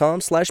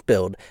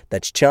chime.com/build.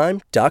 That's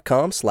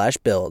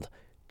chime.com/build.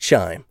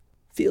 Chime.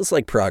 Feels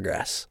like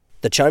progress.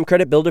 The Chime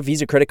Credit Builder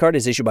Visa Credit Card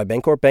is issued by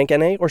Bancorp Bank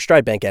N.A. or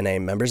Stride Bank N.A.,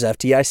 members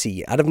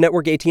FDIC.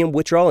 Out-of-network ATM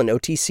withdrawal and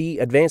OTC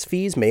advance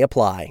fees may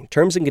apply.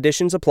 Terms and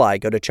conditions apply.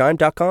 Go to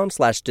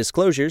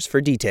chime.com/disclosures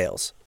for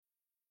details.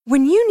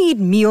 When you need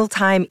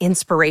mealtime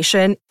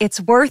inspiration,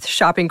 it's worth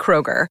shopping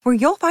Kroger, where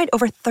you'll find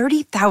over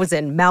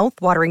 30,000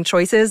 mouth-watering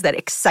choices that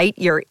excite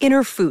your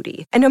inner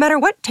foodie. And no matter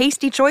what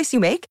tasty choice you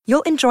make,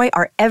 you'll enjoy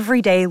our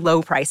everyday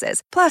low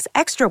prices, plus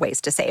extra ways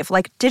to save,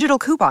 like digital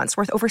coupons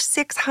worth over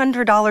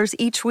 $600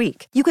 each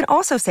week. You can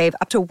also save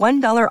up to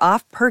 $1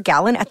 off per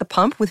gallon at the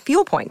pump with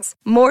fuel points.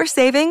 More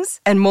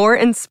savings and more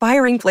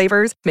inspiring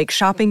flavors make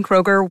shopping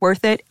Kroger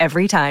worth it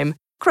every time.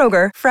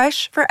 Kroger,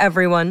 fresh for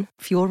everyone.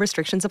 Fuel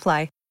restrictions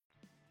apply.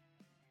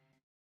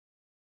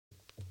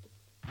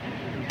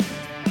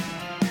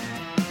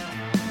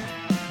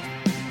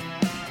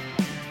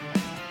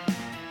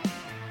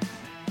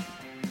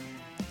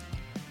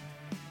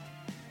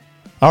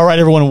 All right,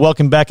 everyone,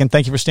 welcome back, and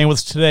thank you for staying with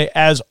us today.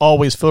 As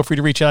always, feel free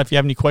to reach out if you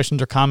have any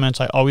questions or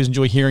comments. I always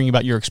enjoy hearing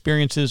about your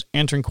experiences,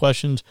 answering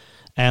questions,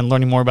 and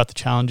learning more about the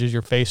challenges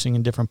you're facing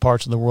in different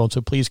parts of the world.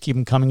 So please keep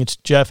them coming. It's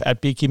Jeff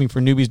at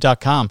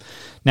beekeepingfornewbies.com.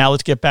 Now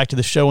let's get back to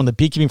the show on the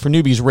Beekeeping for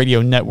Newbies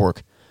radio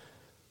network.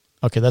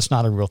 Okay, that's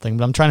not a real thing,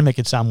 but I'm trying to make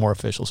it sound more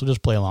official, so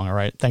just play along, all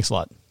right? Thanks a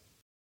lot.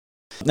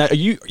 Now,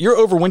 you're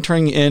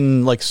overwintering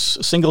in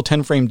single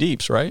 10-frame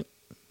deeps, right?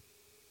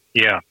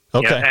 Yeah.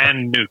 Okay. Yeah,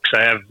 and nukes.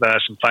 I have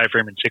some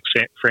 5-frame and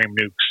 6-frame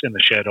nukes in the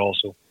shed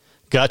also.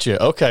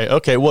 Gotcha.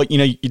 Okay. Well,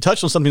 you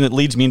touched on something that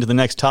leads me into the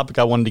next topic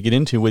I wanted to get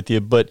into with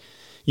you, but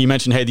you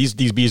mentioned, hey, these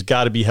bees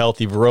got to be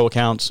healthy. Varroa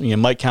counts,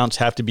 mite counts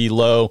have to be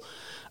low.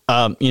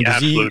 Disease,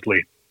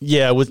 absolutely.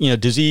 Yeah, with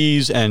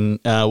disease and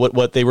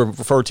what they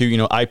refer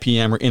to,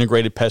 IPM or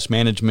integrated pest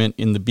management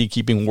in the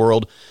beekeeping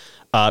world.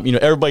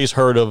 Everybody's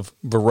heard of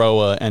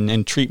Varroa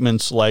and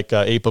treatments like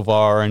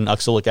Apivar and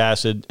oxalic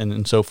acid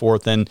and so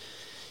forth. And,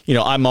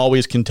 I'm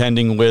always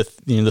contending with,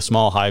 the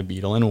small hive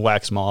beetle and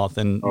wax moth.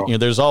 And,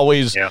 there's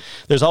always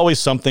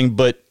something,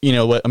 but,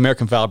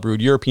 American foul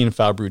brood, European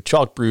foul brood,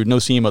 chalk brood,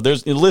 nosema,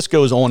 the list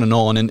goes on.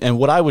 And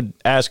what I would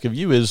ask of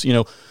you is,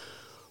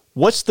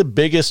 what's the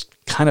biggest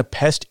kind of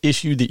pest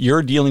issue that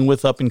you're dealing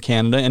with up in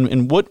Canada?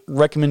 And what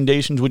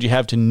recommendations would you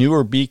have to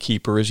newer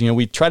beekeepers?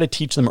 We try to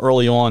teach them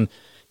early on,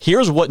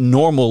 here's what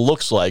normal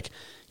looks like.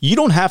 You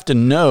don't have to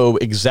know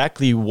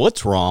exactly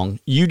what's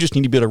wrong. You just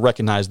need to be able to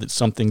recognize that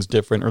something's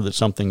different or that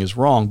something is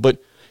wrong.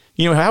 But,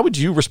 how would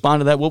you respond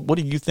to that? What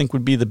do you think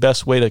would be the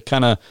best way to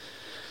kind of,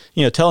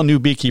 tell a new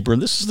beekeeper,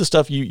 this is the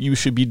stuff you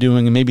should be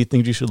doing and maybe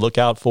things you should look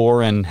out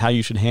for and how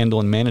you should handle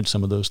and manage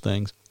some of those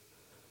things?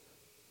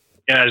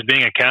 Yeah, as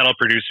being a cattle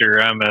producer,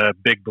 I'm a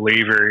big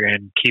believer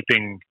in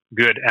keeping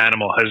good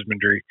animal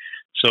husbandry.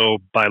 So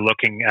by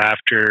looking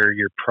after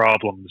your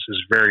problems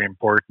is very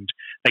important.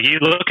 Like you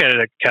look at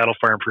a cattle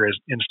farm, for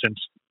instance,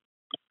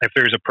 if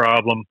there's a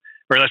problem,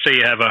 or let's say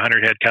you have a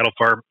 100-head cattle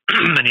farm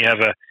and you have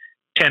a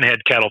 10-head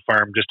cattle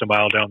farm just a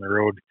mile down the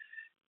road.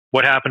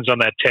 What happens on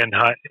that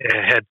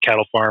 10-head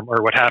cattle farm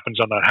or what happens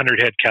on that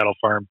 100-head cattle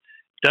farm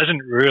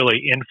doesn't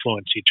really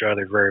influence each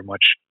other very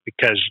much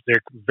because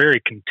they're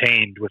very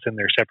contained within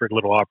their separate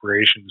little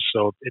operations.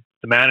 So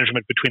the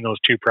management between those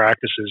two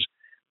practices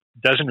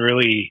doesn't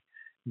really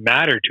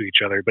matter to each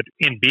other, but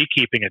in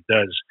beekeeping it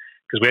does,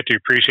 because we have to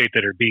appreciate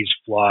that our bees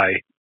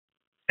fly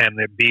and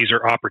the bees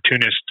are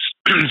opportunists.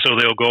 So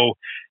they'll go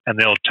and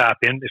they'll tap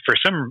in for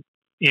some,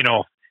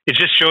 it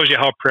just shows you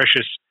how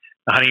precious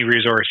the honey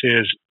resource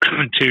is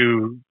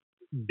to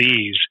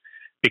bees,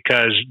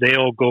 because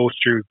they'll go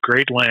through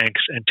great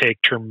lengths and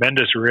take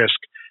tremendous risk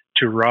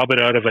to rob it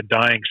out of a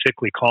dying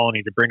sickly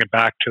colony to bring it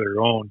back to their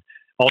own,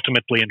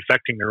 ultimately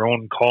infecting their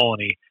own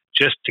colony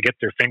just to get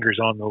their fingers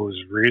on those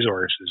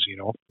resources,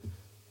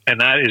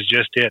 And that is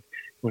just it.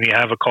 When you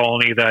have a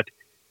colony that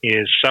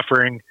is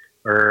suffering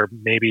or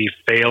maybe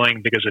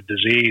failing because of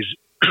disease,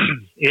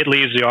 it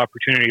leaves the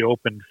opportunity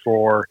open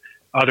for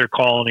other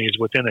colonies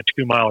within a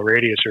 2-mile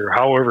radius or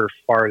however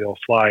far they'll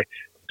fly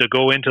to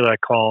go into that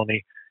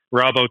colony,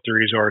 rob out the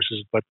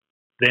resources, but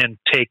then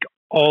take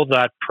all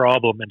that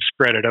problem and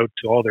spread it out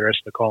to all the rest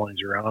of the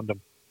colonies around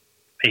them.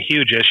 A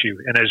huge issue.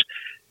 And as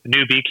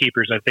new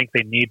beekeepers, I think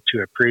they need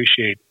to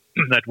appreciate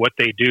that what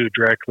they do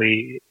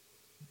directly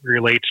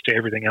relates to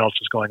everything else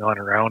that's going on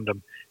around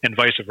them, and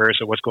vice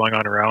versa. What's going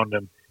on around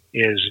them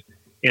is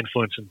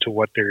influencing to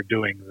what they're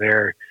doing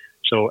there.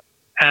 So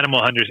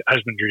animal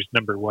husbandry is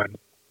number one.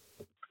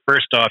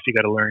 First off, you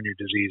got to learn your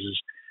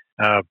diseases.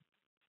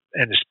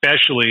 And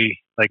especially,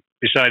 like,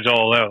 besides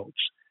all else,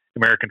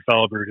 American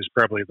foul brood is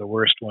probably the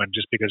worst one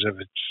just because of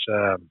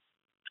its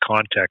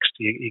context.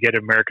 You get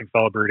American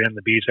foul brood in,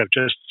 the bees have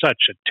just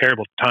such a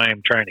terrible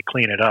time trying to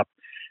clean it up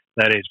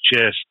that it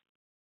just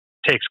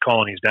takes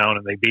colonies down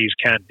and the bees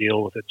can't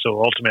deal with it.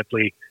 So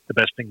ultimately, the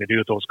best thing to do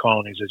with those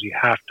colonies is you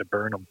have to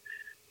burn them.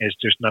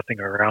 There's nothing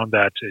around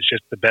that. It's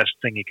just the best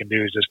thing you can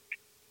do is just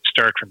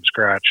start from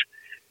scratch.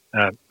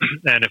 And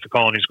if a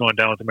colony is going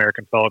down with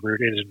American foul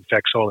brood, it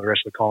infects all the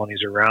rest of the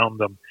colonies around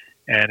them.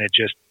 And it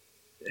just,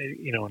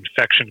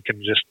 infection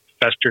can just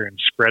fester and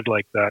spread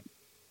like that.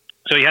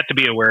 So you have to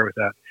be aware of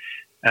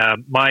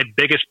that. My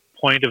biggest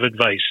point of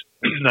advice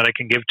that I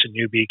can give to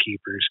new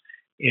beekeepers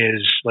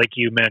is, like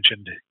you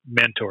mentioned,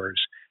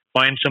 mentors.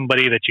 Find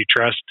somebody that you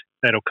trust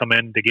that'll come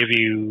in to give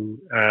you,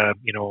 a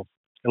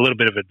little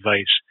bit of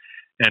advice.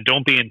 And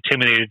don't be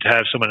intimidated to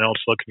have someone else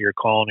look at your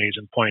colonies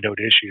and point out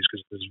issues,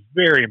 because it's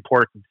very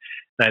important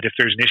that if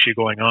there's an issue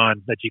going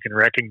on, that you can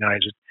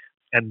recognize it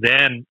and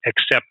then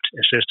accept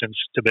assistance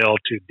to be able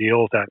to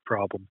deal with that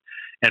problem.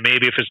 And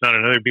maybe if it's not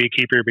another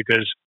beekeeper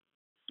because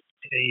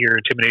you're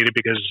intimidated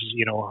because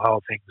you know how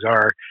things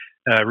are,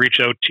 reach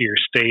out to your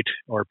state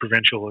or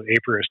provincial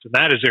apiarist, and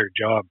that is their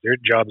job. Their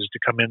job is to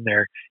come in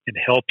there and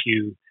help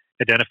you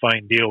identify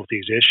and deal with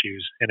these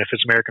issues. And if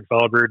it's American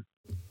foul brood,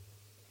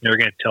 they're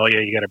going to tell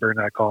you got to burn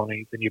that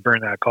colony, then you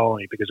burn that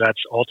colony, because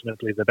that's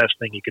ultimately the best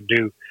thing you can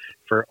do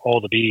for all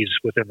the bees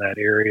within that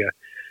area.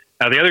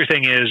 Now, the other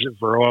thing is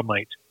varroa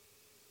mite,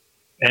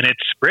 and it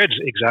spreads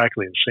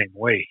exactly the same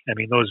way. I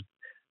mean, those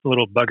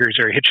little buggers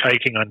are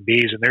hitchhiking on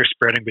bees, and they're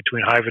spreading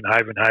between hive and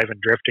hive and hive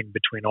and drifting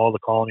between all the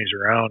colonies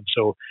around.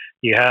 So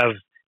you have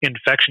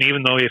infection,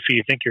 even though if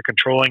you think you're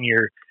controlling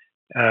your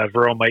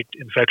varroa mite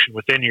infection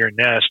within your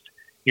nest,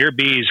 your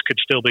bees could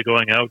still be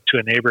going out to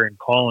a neighboring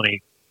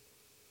colony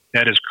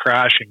that is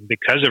crashing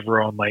because of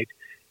varroa mite,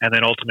 and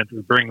then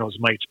ultimately bring those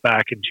mites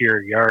back into your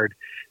yard.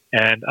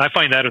 And I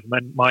find that with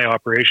my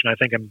operation, I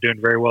think I'm doing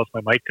very well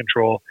with my mite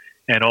control,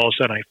 and all of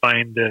a sudden I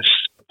find this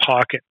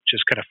pocket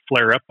just kind of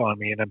flare up on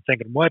me, and I'm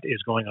thinking, what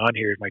is going on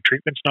here? My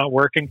treatment's not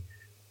working?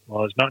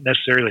 Well, it's not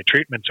necessarily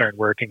treatments aren't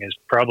working, it's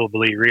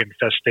probably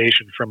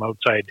reinfestation from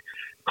outside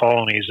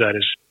colonies that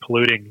is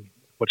polluting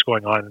what's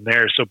going on in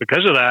there. So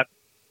because of that,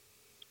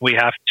 we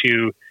have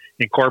to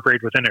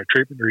incorporate within our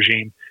treatment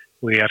regime,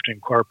 we have to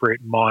incorporate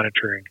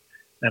monitoring.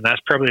 And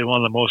that's probably one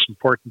of the most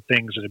important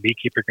things that a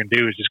beekeeper can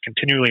do, is just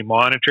continually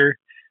monitor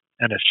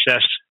and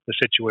assess the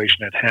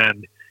situation at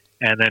hand.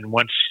 And then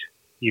once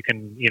you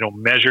can,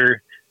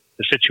 measure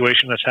the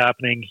situation that's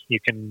happening, you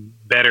can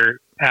better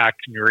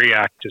act and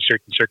react to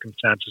certain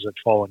circumstances that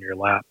fall in your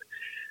lap.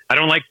 I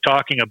don't like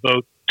talking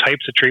about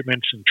types of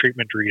treatments and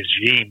treatment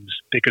regimes,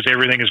 because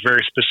everything is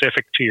very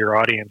specific to your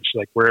audience,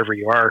 like wherever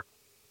you are.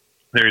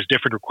 There's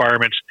different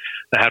requirements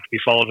that have to be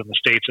followed in the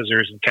States as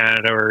there is in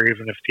Canada, or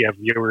even if you have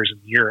viewers in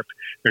Europe,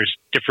 there's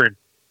different,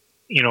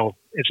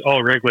 it's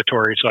all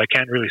regulatory, so I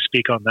can't really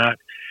speak on that.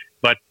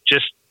 But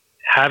just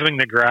having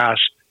the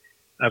grasp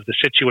of the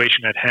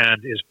situation at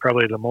hand is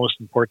probably the most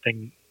important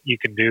thing you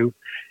can do.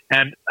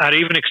 And I'd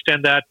even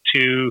extend that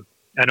to,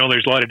 I know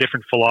there's a lot of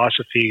different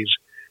philosophies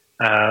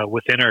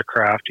within our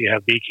craft. You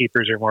have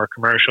beekeepers who are more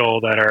commercial,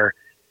 that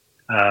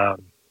are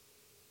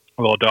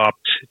will adopt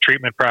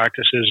treatment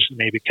practices,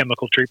 maybe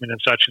chemical treatment and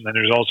such. And then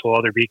there's also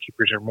other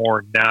beekeepers who are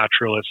more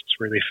naturalists,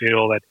 where they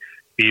feel that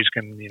bees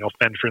can,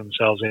 fend for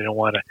themselves. They don't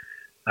want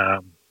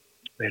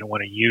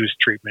to use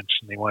treatments,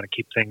 and they want to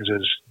keep things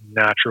as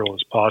natural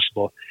as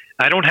possible.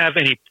 I don't have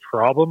any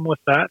problem with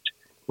that,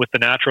 with the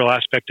natural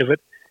aspect of it,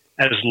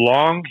 as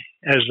long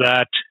as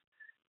that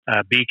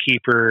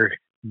beekeeper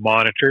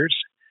monitors,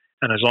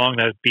 and as long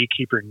as that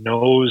beekeeper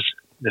knows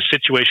the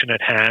situation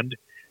at hand.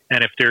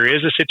 And if there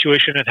is a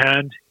situation at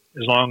hand,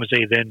 as long as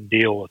they then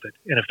deal with it.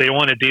 And if they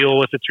want to deal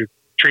with it through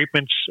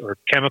treatments or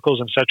chemicals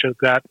and such like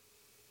that,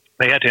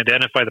 they had to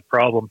identify the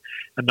problem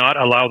and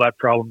not allow that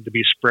problem to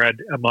be spread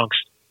amongst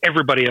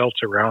everybody else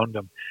around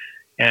them.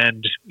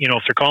 And,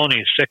 if their colony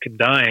is sick and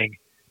dying,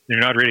 they're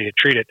not ready to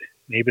treat it.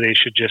 Maybe they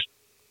should just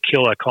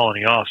kill that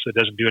colony off so it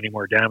doesn't do any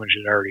more damage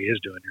than it already is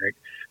doing, right?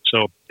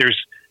 So there's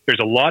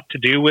a lot to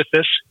do with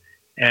this.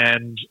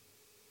 And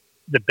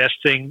the best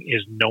thing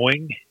is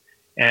knowing,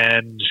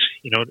 and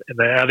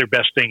the other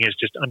best thing is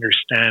just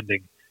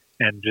understanding,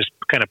 and just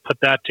kind of put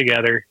that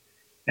together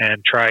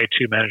and try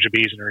to manage the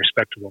bees in a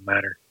respectable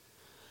manner.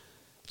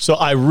 So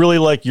I really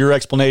like your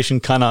explanation,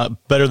 kind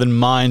of better than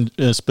mine,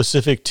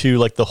 specific to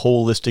like the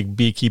holistic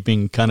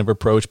beekeeping kind of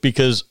approach,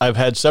 because I've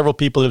had several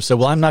people who have said,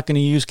 well, I'm not going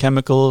to use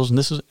chemicals,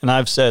 and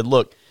I've said,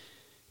 look,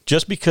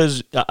 just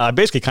because I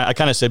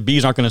kind of said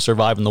bees aren't going to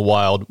survive in the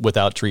wild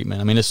without treatment.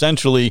 I mean,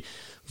 essentially,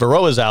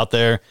 Varroa's out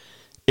there,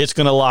 it's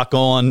going to lock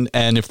on.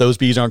 And if those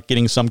bees aren't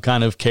getting some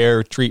kind of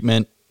care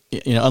treatment,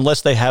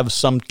 unless they have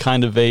some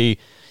kind of a,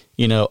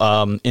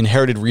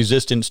 inherited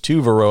resistance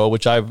to Varroa,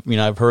 which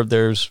I've heard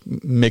there's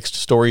mixed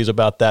stories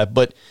about that.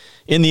 But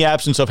in the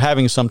absence of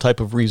having some type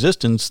of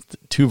resistance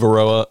to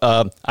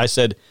Varroa, I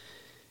said,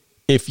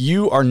 if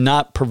you are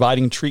not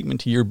providing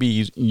treatment to your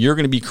bees, you're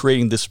going to be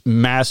creating this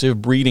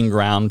massive breeding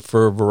ground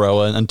for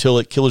Varroa until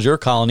it kills your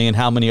colony and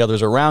how many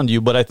others around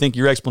you. But I think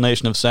your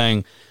explanation of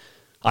saying,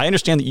 I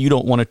understand that you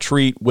don't want to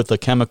treat with a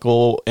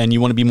chemical and you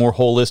want to be more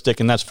holistic,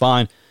 and that's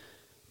fine,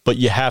 but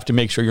you have to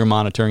make sure you're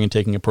monitoring and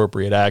taking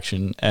appropriate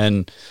action.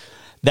 And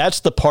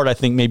that's the part I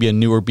think maybe a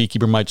newer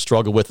beekeeper might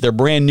struggle with. They're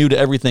brand new to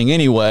everything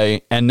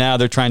anyway, and now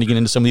they're trying to get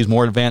into some of these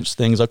more advanced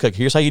things. Okay,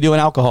 here's how you do an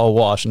alcohol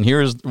wash, and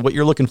here's what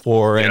you're looking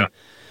for. And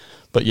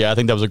But yeah, I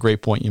think that was a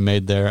great point you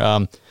made there.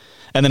 And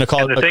then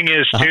the thing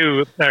is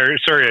too,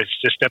 sorry, I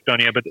just stepped on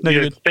you, but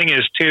the thing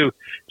is too,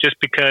 just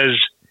because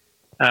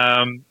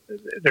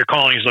their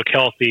colonies look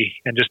healthy,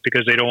 and just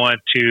because they don't want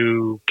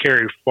to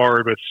carry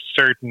forward with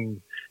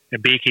certain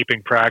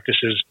beekeeping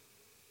practices,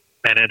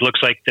 and it looks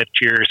like that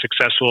you're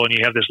successful and you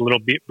have this little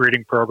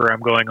breeding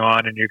program going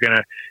on, and you're going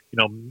to,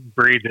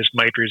 breed this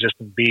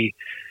mite-resistant bee,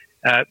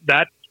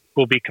 that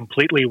will be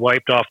completely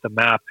wiped off the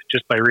map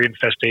just by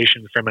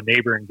reinfestation from a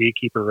neighboring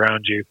beekeeper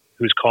around you,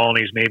 whose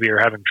colonies maybe are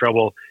having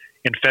trouble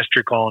infest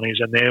colonies,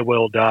 and they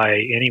will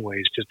die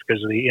anyways just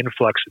because of the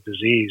influx of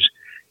disease.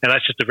 And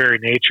that's just the very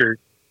nature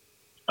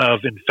of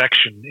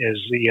infection, is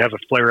that you have a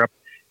flare-up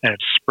and it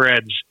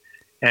spreads.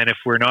 And if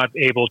we're not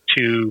able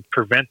to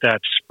prevent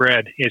that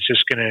spread, it's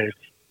just going to,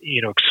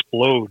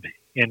 explode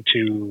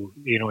into,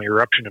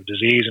 eruption of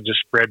disease and just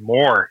spread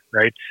more,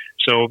 right?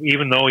 So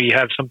even though you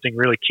have something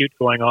really cute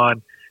going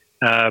on,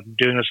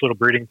 doing this little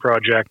breeding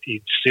project,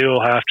 you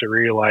still have to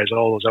realize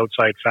all those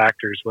outside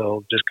factors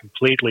will just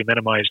completely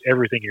minimize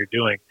everything you're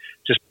doing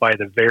just by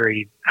the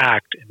very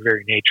act and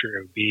very nature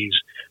of bees.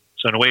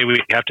 So in a way, we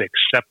have to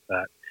accept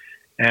that.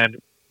 And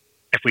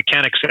if we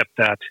can't accept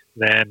that,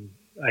 then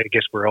I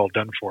guess we're all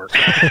done for.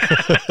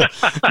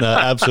 No,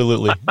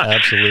 absolutely.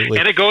 Absolutely.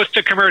 And it goes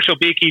to commercial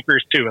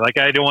beekeepers too. Like,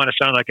 I don't want to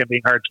sound like I'm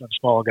being hard on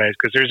small guys,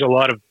 because there's a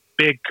lot of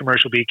big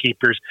commercial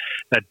beekeepers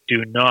that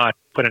do not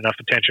put enough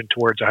attention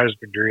towards the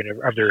husbandry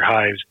of their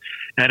hives.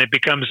 And it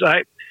becomes,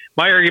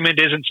 my argument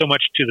isn't so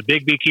much to the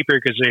big beekeeper,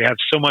 because they have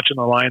so much on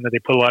the line that they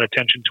put a lot of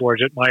attention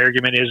towards it. My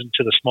argument isn't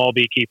to the small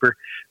beekeeper,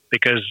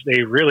 because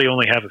they really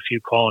only have a few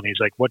colonies.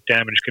 Like, what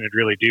damage can it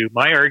really do?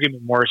 My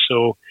argument more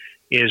so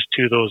is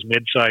to those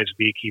mid-sized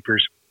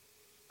beekeepers.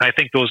 I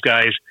think those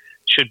guys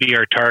should be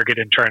our target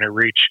in trying to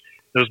reach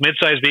those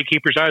mid-sized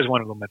beekeepers. I was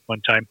one of them at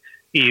one time.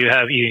 You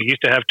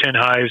used to have 10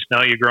 hives.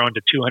 Now you're growing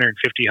to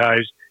 250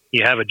 hives.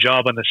 You have a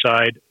job on the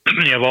side.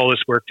 You have all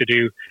this work to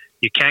do.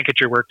 You can't get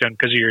your work done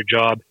because of your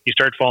job. You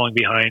start falling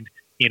behind,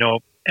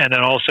 and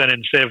then all of a sudden,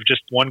 instead of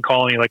just one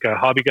colony like a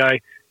hobby guy,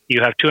 you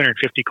have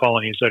 250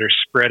 colonies that are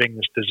spreading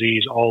this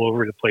disease all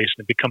over the place,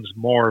 and it becomes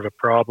more of a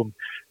problem.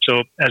 So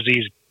as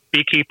these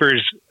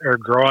beekeepers are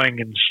growing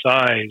in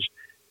size,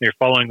 they're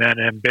following that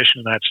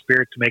ambition and that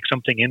spirit to make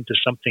something into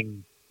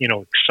something,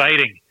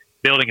 exciting,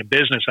 building a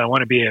business. I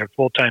want to be a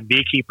full-time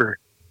beekeeper.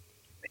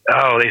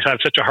 Oh, they have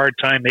such a hard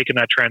time making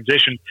that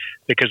transition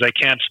because I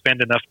can't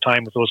spend enough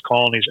time with those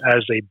colonies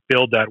as they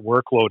build that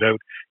workload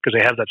out because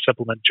they have that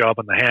supplement job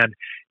on the hand,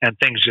 and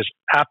things just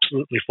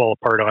absolutely fall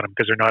apart on them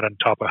because they're not on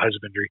top of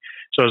husbandry.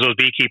 So as those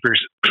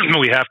beekeepers,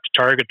 we have to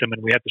target them,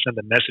 and we have to send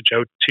a message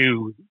out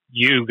to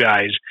you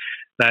guys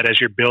that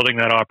as you're building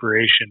that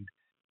operation,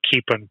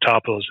 keep on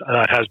top of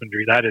that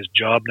husbandry. That is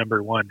job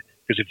number one.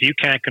 Because if you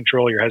can't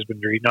control your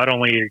husbandry, not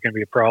only are you going to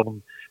be a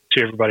problem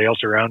to everybody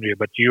else around you,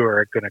 but you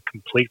are going to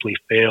completely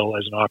fail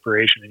as an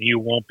operation, and you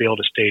won't be able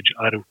to stage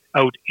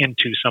out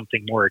into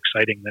something more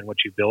exciting than what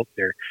you built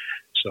there.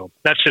 So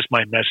that's just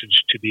my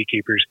message to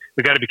beekeepers.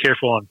 We got to be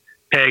careful on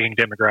pegging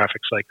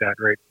demographics like that,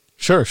 right?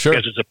 Sure.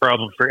 Because it's a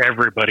problem for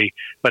everybody.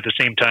 But at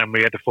the same time,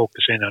 we have to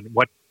focus in on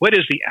what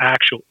is the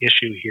actual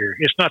issue here.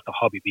 It's not the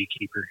hobby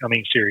beekeeper. I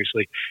mean,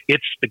 seriously,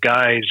 it's the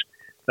guys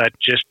that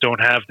just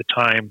don't have the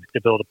time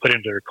to be able to put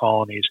into their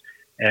colonies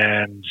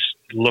and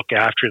look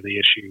after the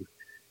issue.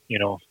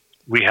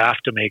 We have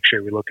to make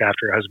sure we look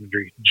after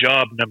husbandry.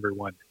 Job number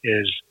one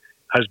is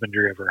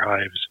husbandry of our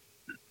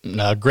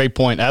hives. Great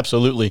point.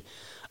 Absolutely.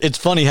 It's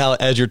funny how,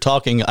 as you're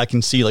talking, I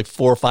can see like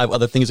 4 or 5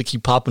 other things that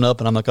keep popping up,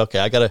 and I'm like, okay,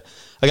 I gotta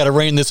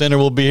rein this in, or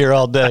we'll be here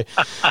all day.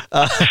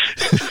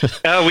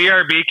 We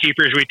are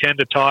beekeepers. We tend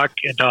to talk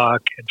and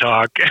talk and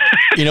talk.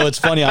 It's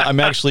funny. I'm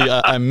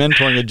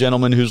mentoring a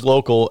gentleman who's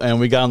local, and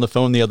we got on the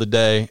phone the other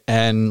day,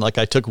 and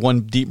I took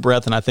one deep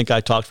breath, and I think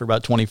I talked for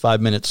about 25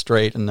 minutes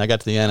straight, and I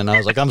got to the end, and I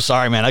was like, I'm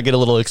sorry, man, I get a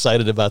little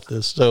excited about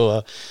this.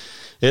 So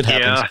it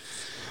happens.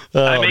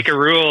 Yeah. I make a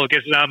rule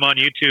because I'm on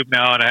YouTube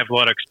now, and I have a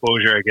lot of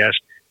exposure, I guess.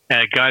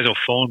 And guys will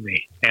phone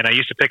me, and I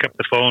used to pick up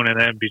the phone and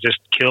then just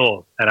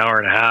kill an hour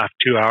and a half,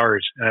 2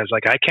 hours. And I was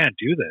like, I can't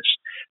do this.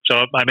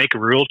 So I make a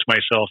rule to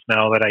myself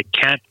now that I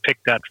can't pick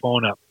that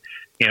phone up.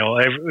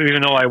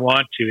 Even though I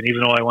want to, and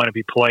even though I want to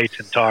be polite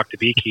and talk to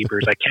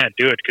beekeepers, I can't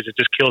do it because it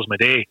just kills my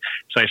day.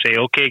 So I say,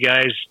 okay,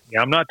 guys,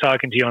 I'm not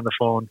talking to you on the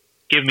phone.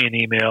 Give me an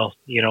email.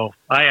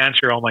 I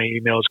answer all my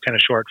emails kind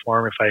of short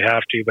form if I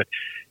have to, but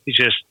it's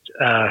just,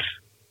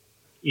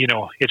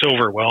 it's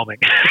overwhelming.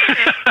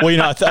 Well,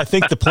 I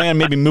think the plan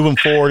maybe moving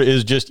forward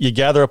is just you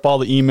gather up all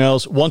the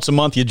emails. Once a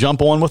month, you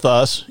jump on with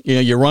us.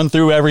 You run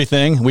through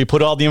everything. We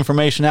put all the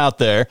information out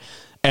there,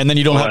 and then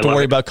you don't have to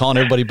worry about calling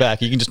everybody back.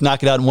 You can just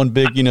knock it out in one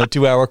big,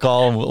 2-hour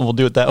call, and we'll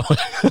do it that way.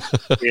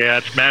 Yeah,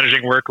 it's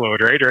managing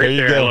workload, right? There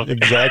you go.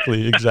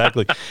 Exactly.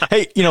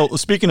 Hey,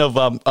 speaking of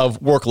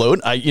workload,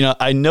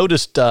 I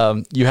noticed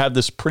you have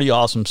this pretty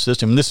awesome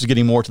system. And this is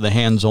getting more to the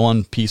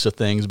hands-on piece of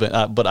things,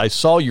 but I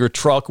saw your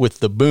truck with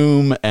the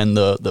boom and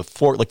the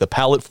fork, like the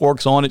pallet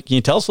forks on it. Can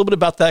you tell us a little bit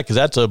about that? Because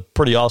that's a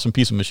pretty awesome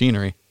piece of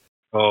machinery.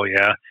 Oh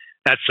yeah,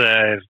 that's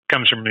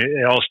comes from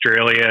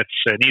Australia. It's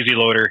an easy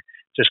loader.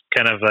 Just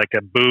kind of like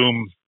a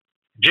boom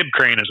jib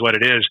crane is what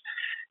it is.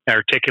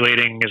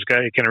 Articulating is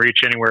it can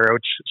reach anywhere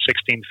out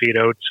 16 feet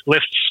out.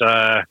 Lifts,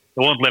 it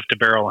won't lift a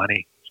barrel of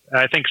honey.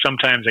 I think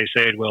sometimes they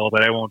say it will,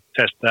 but I won't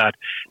test that.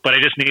 But I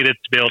just needed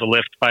to be able to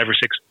lift 5 or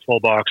 6 full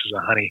boxes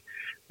of honey.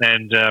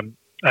 And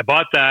I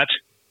bought that,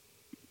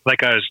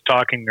 like I was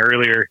talking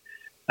earlier,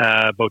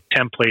 about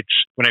templates.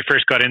 When I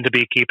first got into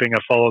beekeeping, I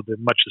followed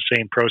much the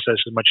same process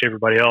as much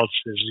everybody else.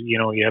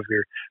 You have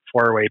your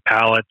 4-way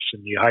pallets,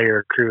 and you hire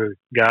a crew of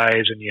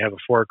guys, and you have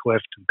a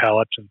forklift and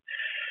pallets,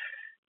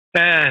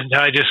 and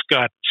I just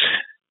got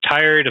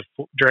tired of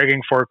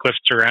dragging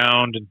forklifts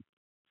around, and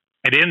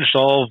I didn't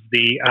solve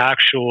the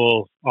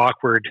actual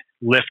awkward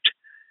lift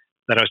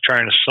that I was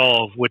trying to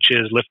solve, which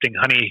is lifting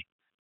heavy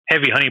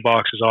honey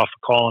boxes off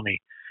a colony.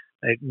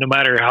 No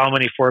matter how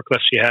many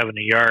forklifts you have in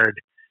the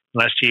yard,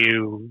 unless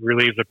you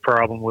relieve the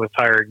problem with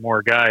hiring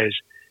more guys,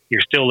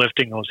 you're still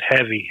lifting those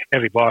heavy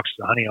boxes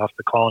of honey off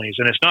the colonies.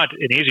 And it's not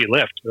an easy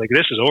lift. Like,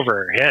 this is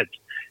over our heads.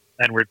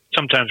 And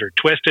sometimes we're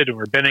twisted and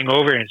we're bending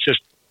over, and it's just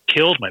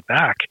killed my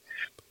back.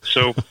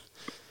 So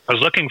I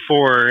was looking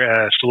for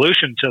a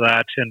solution to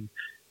that. And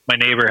my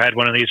neighbor had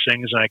one of these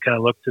things, and I kind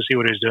of looked to see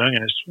what he was doing.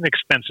 And it's an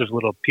expensive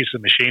little piece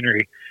of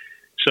machinery.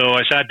 So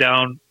I sat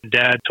down, and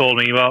Dad told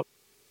me,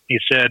 he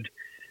said,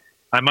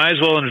 I might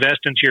as well invest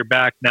into your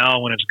back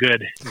now when it's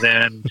good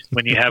than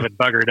when you have it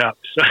buggered up.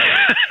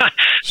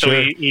 So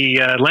Sure. he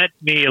lent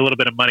me a little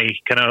bit of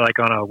money, kind of like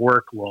on a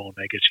work loan,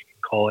 I guess you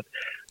can call it.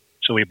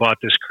 So we bought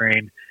this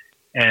crane.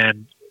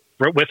 And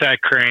with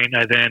that crane,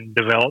 I then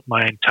developed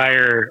my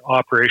entire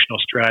operational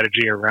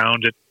strategy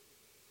around it.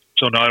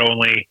 So not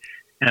only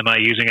am I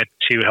using it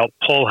to help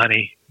pull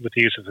honey with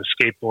the use of the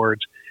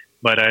skateboards,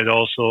 but I'd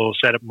also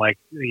set up my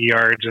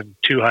yards and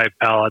 2 high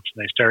pallets,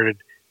 and I started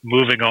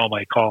moving all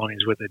my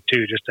colonies with it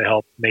too, just to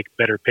help make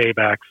better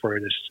payback for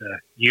this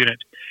unit.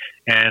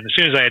 And as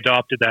soon as I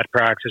adopted that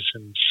practice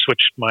and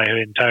switched my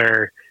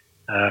entire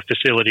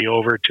facility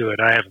over to it,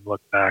 I haven't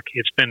looked back.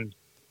 It's been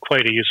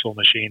quite a useful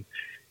machine.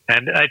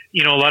 And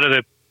a lot of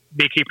the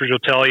beekeepers will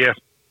tell you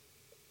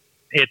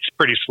it's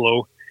pretty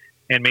slow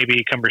and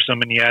maybe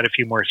cumbersome, and you add a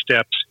few more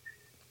steps.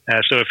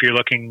 So if you're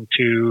looking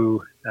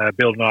to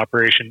build an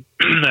operation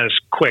that is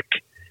quick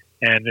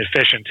and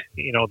efficient,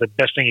 the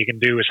best thing you can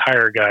do is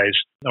hire guys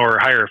or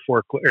hire a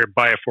forklift or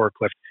buy a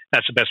forklift.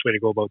 That's the best way to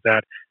go about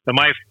that. But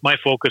my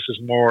focus is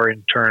more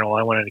internal.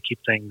 I wanted to keep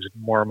things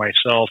more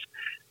myself.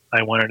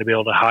 I wanted to be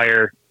able to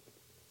hire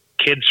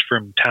kids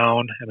from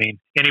town. I mean,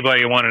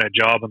 anybody who wanted a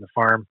job on the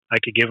farm, I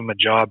could give them a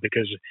job,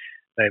 because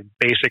the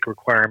basic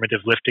requirement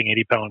of lifting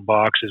 80-pound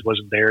boxes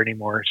wasn't there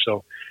anymore.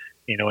 So,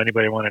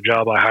 anybody want a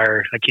job, I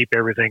hire. I keep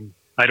everything.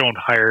 I don't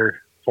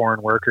hire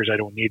foreign workers. I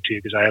don't need to,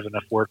 because I have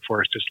enough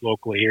workforce just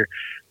locally here.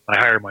 I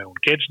hire my own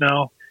kids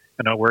now.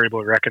 I'm not worried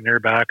about wrecking their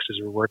backs as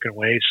we're working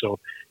away. So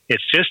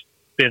it's just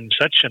been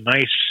such a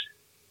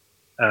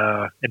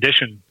nice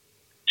addition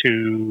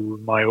to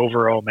my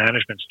overall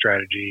management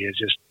strategy. It's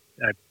just,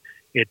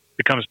 it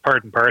becomes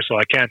part and parcel.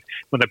 I can't,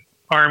 when the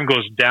arm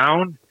goes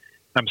down,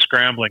 I'm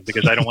scrambling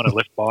because I don't want to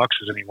lift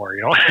boxes anymore,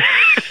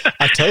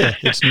 I tell you,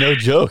 it's no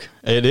joke.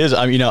 It is.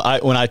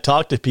 When I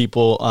talk to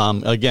people,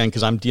 again,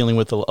 because I'm dealing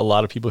with a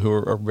lot of people who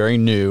are very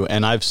new,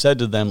 and I've said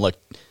to them, look,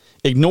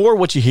 ignore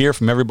what you hear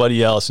from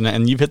everybody else,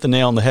 and you've hit the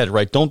nail on the head,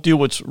 right? Don't do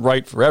what's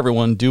right for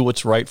everyone. Do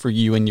what's right for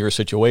you and your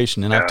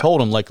situation. And I've told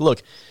them,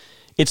 look,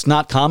 it's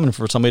not common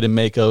for somebody to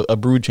make a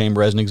brood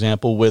chamber, as an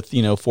example, with,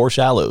 4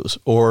 shallows,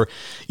 or,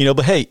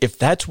 but hey, if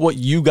that's what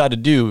you got to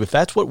do, if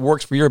that's what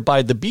works for your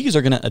bite, the bees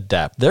are going to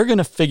adapt. They're going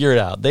to figure it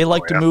out. They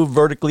like to move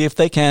vertically if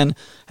they can.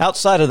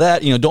 Outside of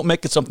that, don't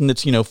make it something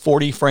that's,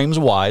 40 frames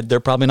wide.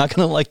 They're probably not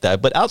going to like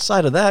that. But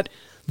outside of that,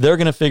 they're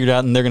going to figure it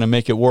out, and they're going to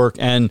make it work.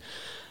 And,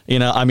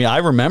 I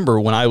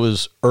remember when I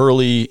was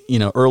early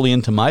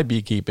into my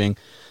beekeeping,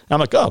 I'm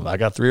like, oh, I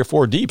got 3 or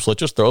 4 deeps. Let's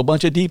just throw a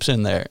bunch of deeps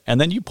in there.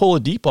 And then you pull a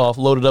deep off,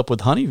 loaded up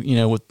with honey,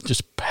 with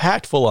just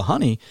packed full of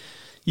honey.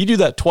 You do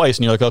that twice,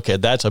 and you're like, okay,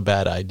 that's a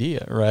bad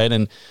idea, right?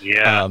 And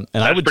and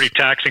that's pretty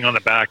taxing on the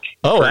back.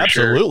 Oh,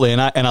 absolutely.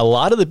 Sure. And a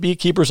lot of the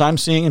beekeepers I'm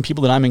seeing and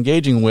people that I'm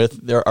engaging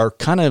with, there are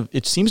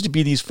it seems to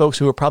be these folks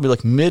who are probably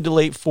like mid to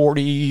late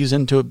 40s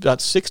into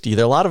about 60.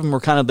 A lot of them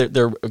are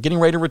they're getting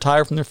ready to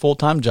retire from their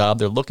full-time job.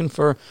 They're looking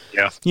for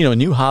a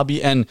new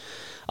hobby. And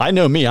I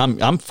know me,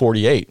 I'm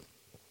 48.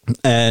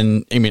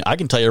 And I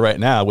can tell you right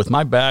now, with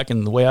my back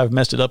and the way I've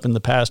messed it up in the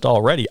past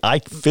already, I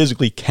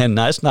physically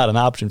cannot. It's not an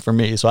option for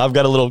me. So I've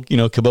got a little,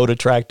 Kubota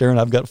tractor, and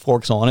I've got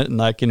forks on it,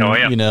 and I can,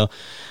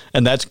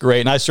 and that's great.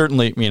 And I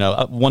certainly,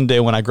 one day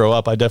when I grow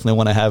up, I definitely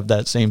want to have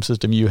that same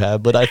system you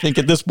have. But I think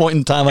at this point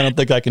in time, I don't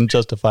think I can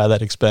justify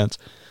that expense.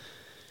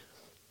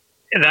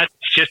 And that's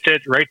just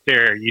it right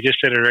there. You just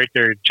said it right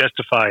there.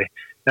 Justify.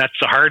 That's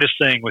the hardest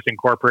thing with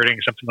incorporating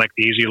something like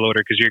the Easy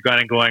Loader, because you're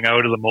going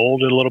out of the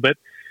mold a little bit.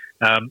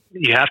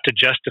 You have to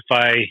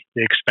justify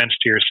the expense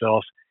to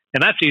yourself,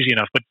 and that's easy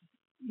enough. But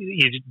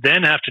you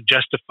then have to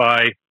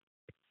justify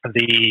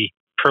the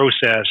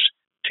process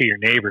to your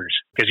neighbors,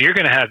 because you're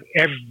going to have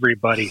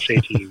everybody say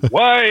to you,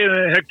 why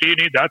the heck do you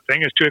need that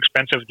thing? It's too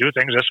expensive. Do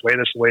things this way,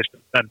 this way.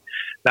 And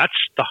that's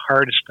the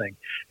hardest thing.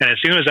 And as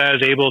soon as I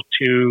was able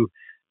to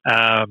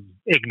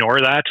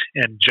ignore that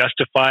and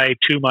justify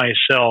to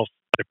myself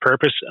the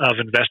purpose of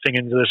investing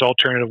into this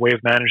alternative way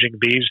of managing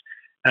bees,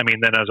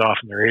 then I was off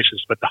in the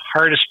races. But the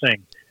hardest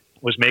thing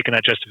was making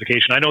that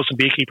justification. I know some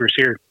beekeepers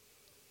here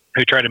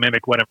who try to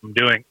mimic what I'm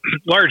doing,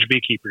 large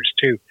beekeepers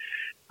too.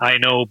 I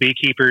know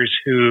beekeepers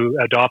who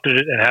adopted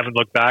it and haven't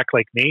looked back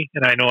like me,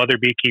 and I know other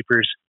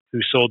beekeepers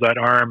who sold that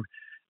arm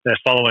the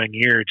following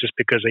year just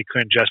because they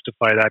couldn't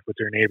justify that with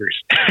their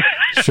neighbors.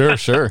 Sure.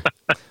 So,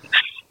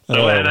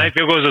 and I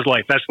feel it goes as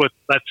life. That's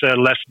a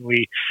lesson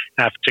we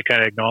have to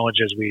kind of acknowledge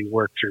as we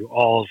work through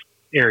all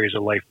areas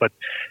of life. But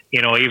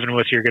even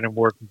with you're going to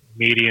work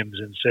mediums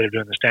instead of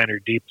doing the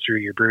standard deep through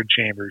your brood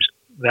chambers,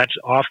 that's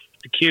off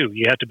the cue.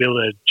 You have to be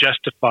able to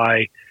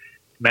justify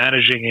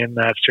managing in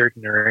that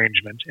certain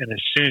arrangement, and as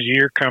soon as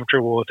you're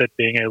comfortable with it,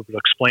 being able to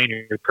explain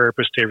your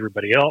purpose to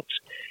everybody else,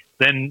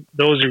 then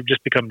those are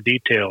just become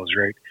details,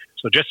 right?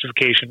 So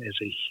justification is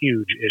a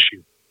huge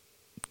issue.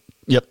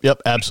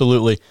 Yep,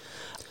 absolutely.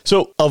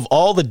 So of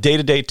all the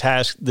day-to-day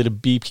tasks that a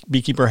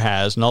beekeeper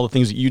has and all the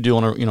things that you do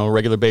on a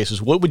regular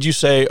basis, what would you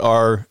say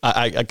are,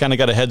 I kind of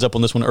got a heads up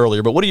on this one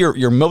earlier, but what are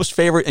your most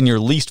favorite and your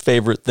least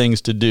favorite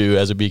things to do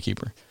as a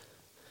beekeeper?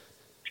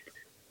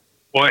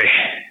 Boy,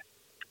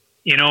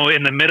 in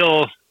the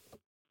middle,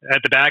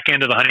 at the back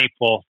end of the honey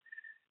pool,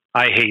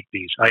 I hate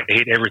bees. I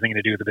hate everything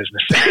to do with the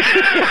business.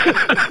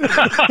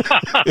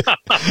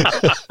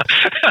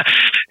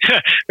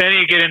 Then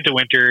you get into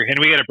winter, and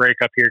we get a break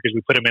up here because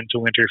we put them into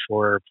winter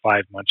for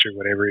 5 months or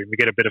whatever, and we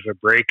get a bit of a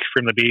break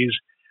from the bees,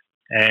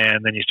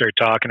 and then you start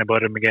talking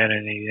about them again,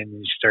 and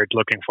you start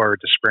looking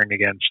forward to spring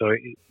again. So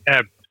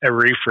a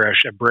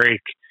refresh, a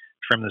break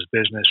from this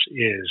business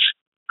is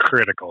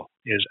critical,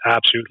 is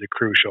absolutely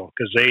crucial,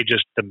 because they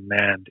just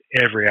demand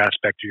every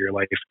aspect of your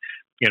life.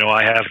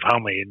 I have how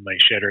many in my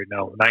shed right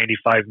now?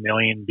 95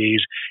 million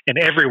bees, and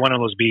every one of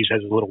those bees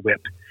has a little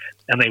whip,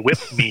 and they whip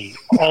me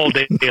all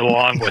day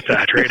long with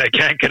that, right? I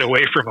can't get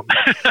away from them.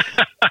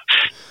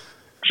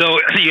 So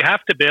you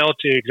have to be able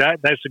to,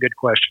 that's a good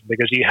question,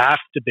 because you have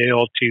to be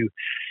able to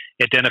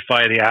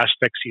identify the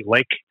aspects you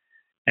like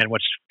and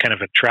what's kind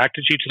of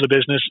attracted you to the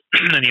business.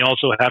 And you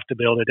also have to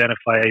be able to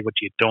identify what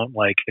you don't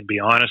like and be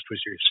honest with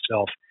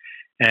yourself.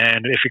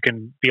 And if you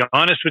can be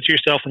honest with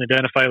yourself and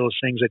identify those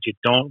things that you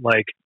don't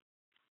like,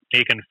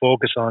 you can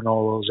focus on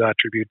all those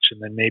attributes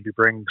and then maybe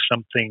bring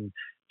something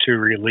to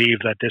relieve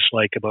that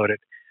dislike about it.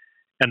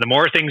 And the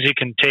more things you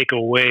can take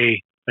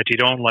away that you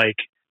don't like,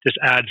 just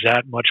adds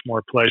that much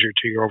more pleasure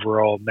to your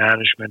overall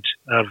management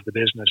of the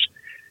business.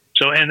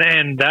 So,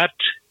 and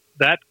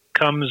that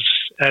comes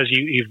as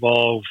you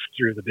evolve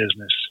through the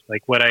business.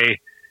 Like what I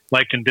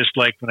liked and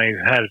disliked when I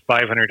had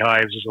 500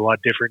 hives is a lot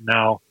different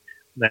now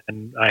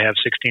than I have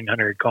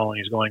 1,600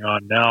 colonies going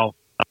on now,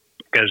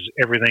 because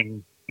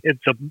everything,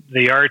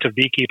 the art of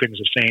beekeeping is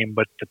the same,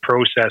 but the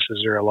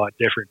processes are a lot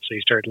different. So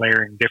you start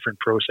layering different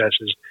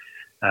processes,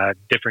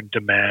 different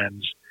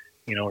demands,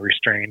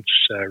 restraints,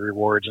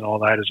 rewards, and all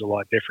that is a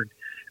lot different.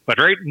 But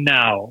right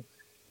now,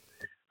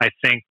 I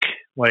think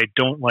what I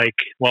don't like,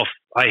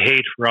 I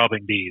hate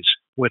robbing bees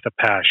with a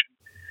passion.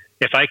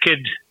 If I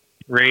could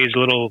raise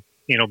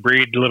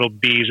breed little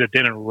bees that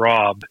didn't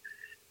rob,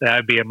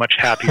 that'd be a much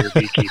happier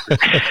beekeeper.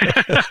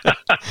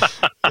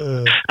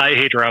 I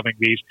hate robbing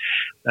bees.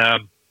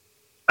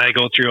 I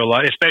go through a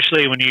lot,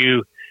 especially when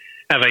you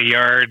have a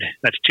yard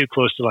that's too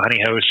close to the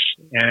honey house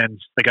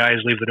and the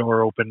guys leave the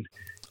door open.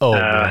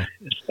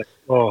 It's like,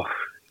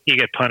 you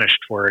get punished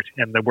for it,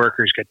 and the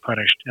workers get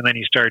punished. And then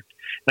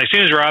as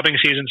soon as robbing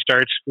season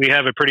starts, we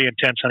have a pretty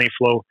intense honey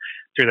flow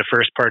through the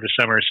first part of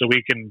summer, so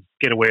we can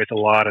get away with a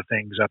lot of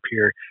things up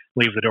here,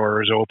 leave the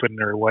doors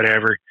open or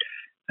whatever.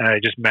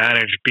 Just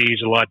manage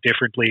bees a lot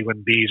differently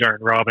when bees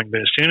aren't robbing.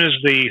 But as soon as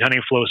the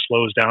honey flow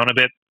slows down a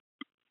bit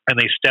and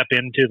they step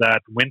into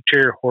that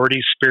winter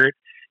hoardy spirit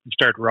and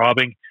start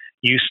robbing,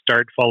 you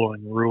start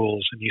following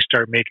rules and you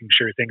start making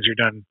sure things are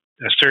done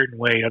a certain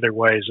way.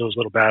 Otherwise, those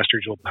little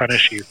bastards will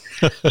punish you.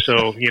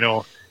 So,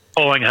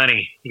 pulling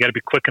honey, you got to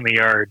be quick in the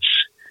yards.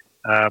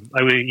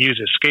 I would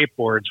use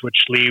skateboards,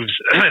 which leaves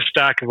a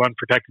stack of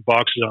unprotected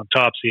boxes on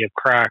top, so you have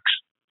cracks.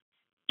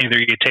 Either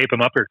you tape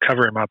them up or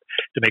cover them up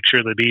to make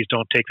sure the bees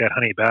don't take that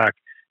honey back.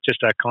 Just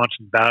that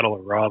constant battle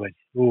of robbing.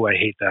 Ooh, I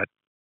hate that.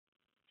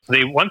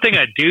 The one thing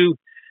I do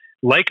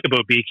like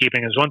about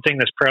beekeeping is one thing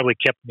that's probably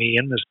kept me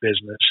in this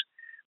business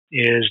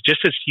is just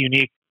this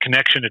unique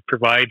connection it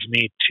provides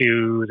me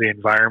to the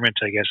environment,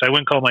 I guess. I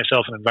wouldn't call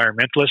myself an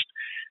environmentalist,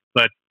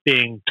 but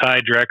being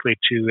tied directly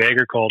to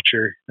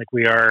agriculture, like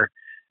we are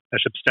a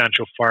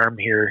substantial farm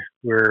here,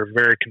 we're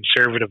very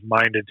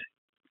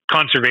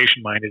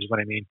conservation-minded is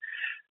what I mean.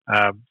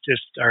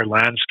 Just our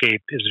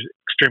landscape is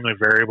extremely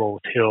variable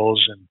with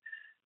hills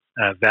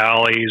and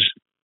valleys.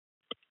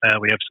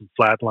 We have some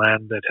flat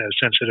land that has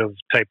sensitive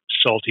type,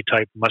 salty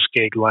type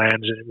muskeg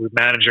lands, and we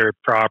manage our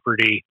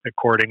property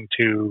according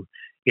to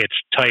its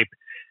type.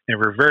 And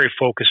we're very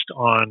focused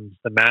on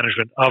the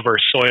management of our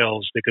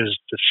soils, because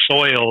the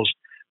soils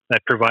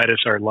that provide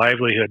us our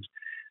livelihood.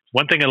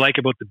 One thing I like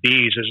about the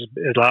bees is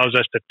it allows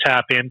us to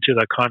tap into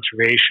the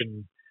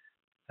conservation,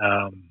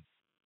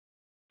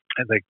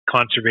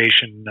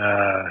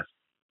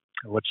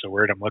 what's the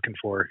word I'm looking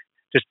for?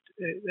 Just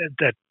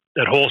that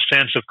whole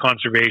sense of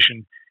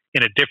conservation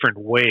in a different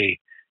way,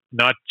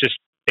 not just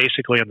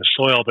basically on the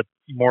soil, but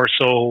more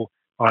so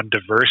on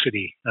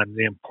diversity and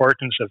the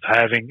importance of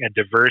having a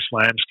diverse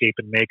landscape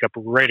and makeup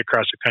right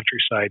across the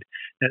countryside.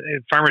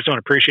 And farmers don't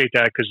appreciate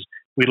that because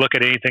we look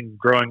at anything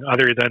growing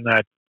other than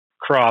that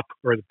crop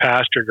or the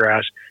pasture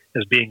grass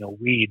as being a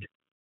weed.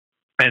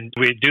 And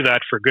we do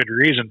that for good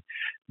reason,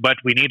 but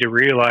we need to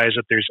realize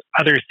that there's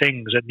other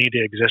things that need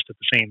to exist at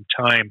the same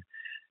time.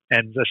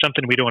 And that's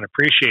something we don't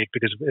appreciate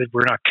because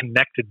we're not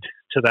connected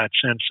to that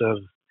sense of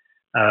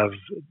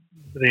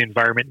the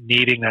environment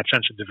needing that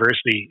sense of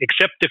diversity,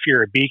 except if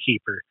you're a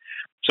beekeeper.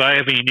 So I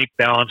have a unique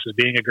balance as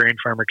being a grain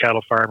farmer,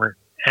 cattle farmer,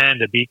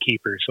 and a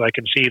beekeeper. So I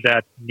can see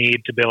that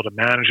need to be able to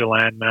manage the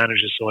land,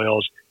 manage the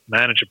soils,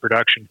 manage the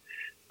production.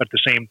 But at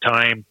the same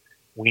time,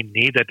 we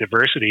need that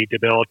diversity to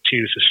be able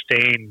to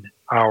sustain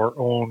our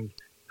own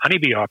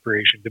honeybee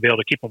operation, to be able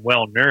to keep them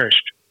well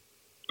nourished.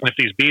 If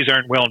these bees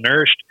aren't well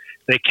nourished,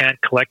 they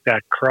can't collect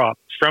that crop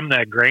from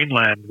that grain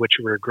land, which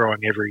we're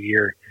growing every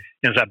year.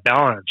 And it's that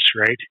balance,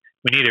 right?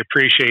 We need to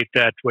appreciate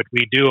that what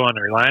we do on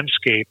our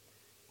landscape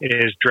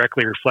is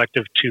directly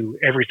reflective to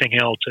everything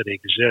else that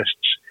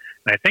exists.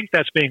 And I think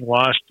that's being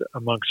lost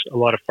amongst a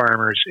lot of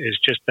farmers, is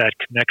just that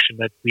connection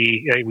that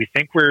we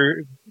think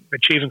we're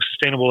achieving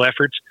sustainable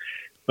efforts,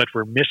 but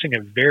we're missing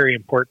a very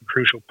important,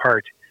 crucial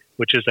part,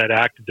 which is that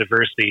active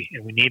diversity.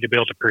 And we need to be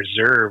able to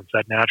preserve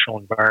that natural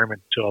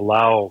environment to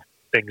allow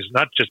things,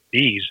 not just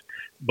bees,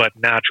 but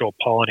natural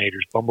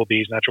pollinators,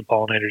 bumblebees, natural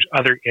pollinators,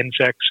 other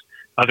insects,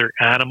 other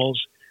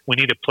animals. We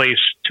need a place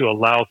to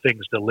allow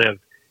things to live,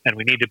 and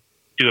we need to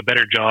do a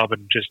better job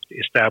in just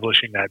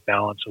establishing that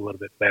balance a little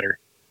bit better.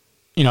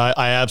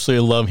 I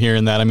absolutely love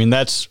hearing that. I mean,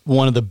 that's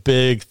one of the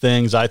big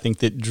things I think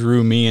that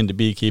drew me into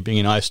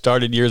beekeeping. I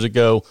started years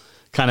ago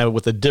kind of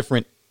with a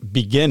different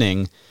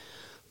beginning,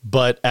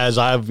 but as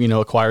I've,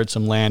 acquired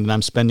some land and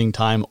I'm spending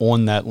time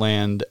on that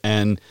land,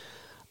 and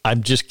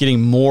I'm just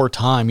getting more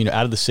time,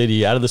 out of the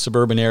city, out of the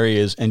suburban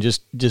areas, and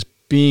just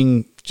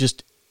being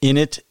just in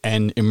it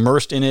and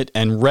immersed in it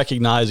and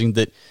recognizing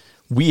that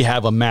we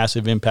have a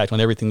massive impact on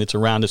everything that's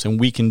around us and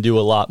we can do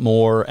a lot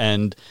more.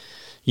 And,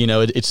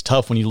 it's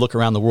tough when you look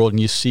around the world and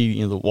you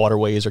see, the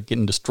waterways are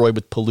getting destroyed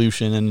with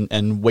pollution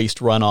and waste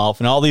runoff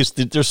and all these.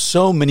 There's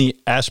so many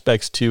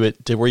aspects to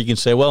it to where you can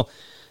say, well,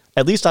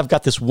 at least I've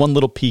got this one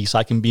little piece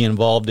I can be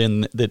involved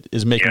in that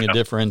is making a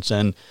difference.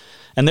 And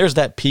there's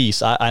that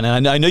piece. I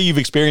know you've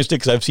experienced it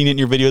because I've seen it in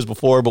your videos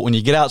before, but when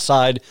you get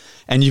outside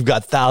and you've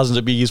got thousands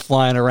of bees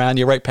flying around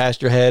you right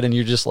past your head and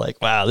you're just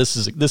like, wow, this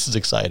is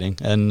exciting.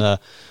 And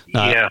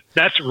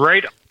that's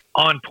right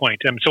on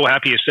point. I'm so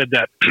happy you said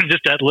that.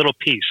 Just that little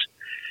piece.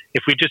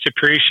 If we just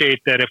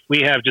appreciate that, if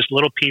we have just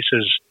little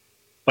pieces,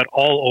 but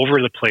all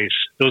over the place,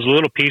 those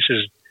little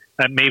pieces,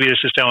 maybe this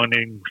is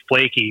sounding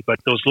flaky, but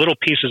those little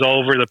pieces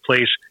all over the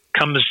place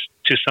comes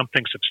to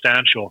something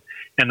substantial.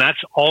 And that's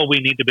all we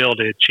need to be able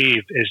to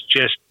achieve is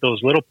just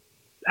those little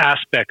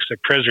aspects of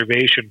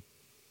preservation,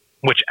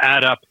 which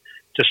add up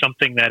to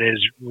something that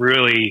is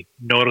really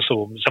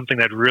noticeable, something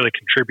that really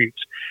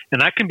contributes.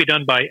 And that can be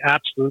done by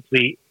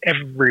absolutely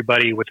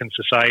everybody within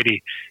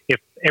society. If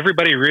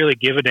everybody really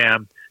give a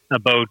damn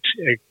about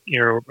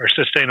our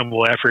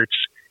sustainable efforts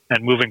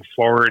and moving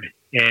forward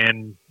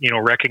and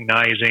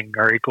recognizing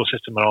our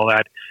ecosystem and all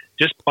that,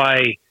 just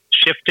by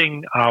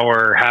shifting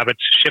our habits,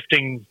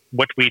 shifting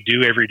what we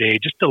do every day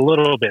just a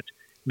little bit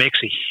makes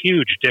a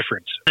huge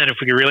difference. And if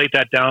we can relate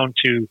that down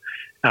to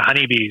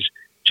honeybees,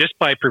 just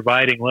by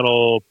providing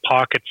little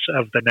pockets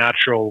of the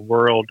natural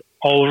world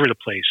all over the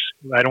place,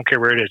 I don't care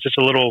where it is, just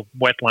a little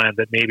wetland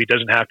that maybe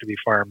doesn't have to be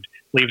farmed,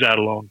 leave that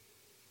alone.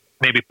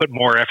 Maybe put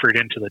more effort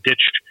into the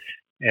ditch,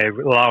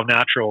 allow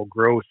natural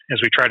growth as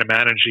we try to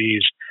manage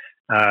these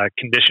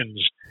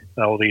conditions,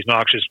 all these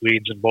noxious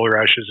weeds and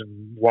bulrushes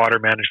and water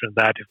management.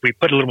 That if we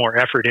put a little more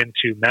effort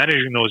into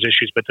managing those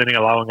issues, but then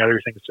allowing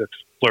other things to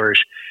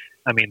flourish,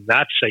 I mean,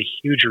 that's a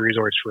huge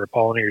resource for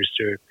pollinators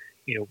to,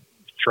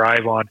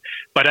 thrive on.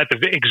 But at the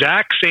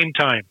exact same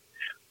time,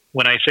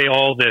 when I say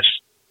all this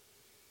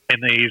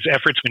and these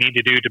efforts we need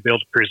to do to be able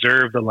to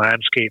preserve the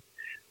landscape,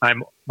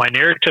 my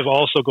narrative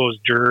also goes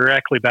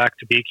directly back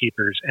to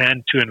beekeepers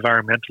and to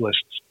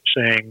environmentalists,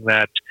 saying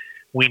that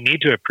we need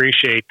to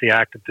appreciate the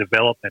act of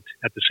development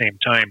at the same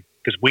time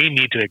because we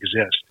need to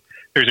exist.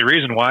 There's a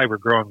reason why we're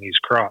growing these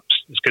crops.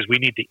 It's because we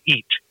need to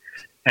eat.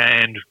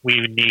 And we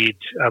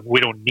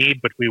don't need,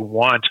 but we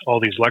want all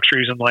these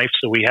luxuries in life.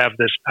 So we have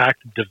this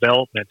act of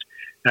development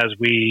as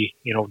we,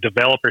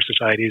 develop our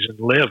societies and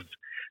live.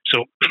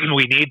 So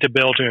we need to be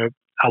able to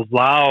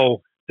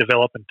allow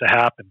development to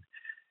happen.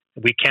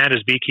 We can't,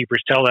 as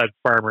beekeepers, tell that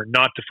farmer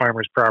not to farm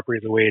his property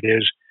the way it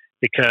is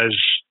because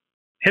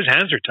his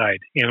hands are tied.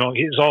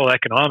 He's all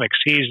economics.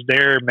 He's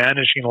there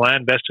managing the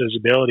land best of his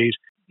abilities,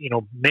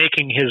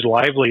 making his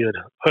livelihood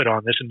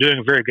on this and doing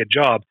a very good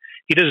job.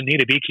 He doesn't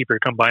need a beekeeper to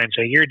come by and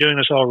say, you're doing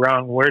this all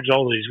wrong. Where's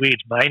all these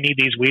weeds? I need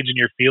these weeds in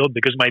your field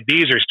because my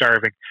bees are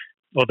starving.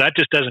 Well, that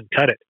just doesn't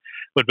cut it.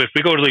 But if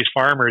we go to these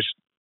farmers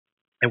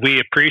and we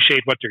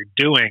appreciate what they're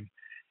doing,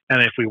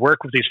 and if we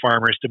work with these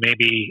farmers to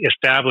maybe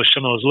establish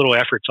some of those little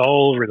efforts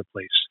all over the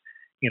place,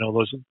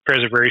 those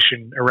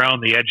preservation around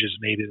the edges,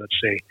 maybe, let's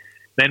say,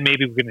 then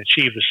maybe we can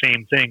achieve the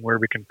same thing where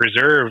we can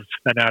preserve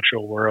the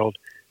natural world,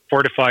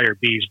 fortify our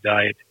bees'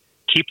 diet,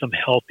 keep them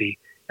healthy.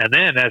 And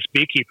then as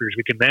beekeepers,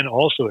 we can then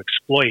also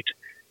exploit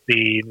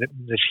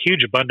this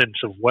huge abundance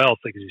of wealth,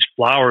 like these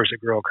flowers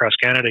that grow across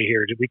Canada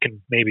here. We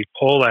can maybe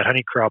pull that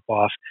honey crop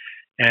off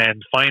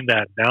and find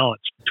that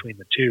balance between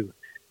the two.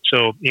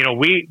 So,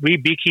 we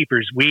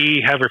beekeepers,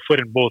 we have our foot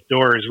in both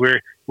doors.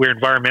 We're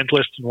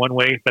environmentalists in one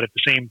way, but at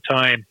the same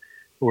time,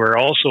 we're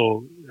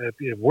also,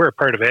 we're a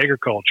part of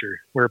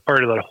agriculture. We're a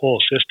part of that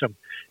whole system.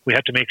 We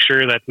have to make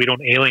sure that we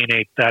don't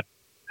alienate that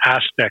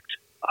aspect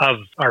of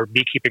our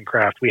beekeeping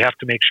craft. We have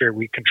to make sure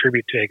we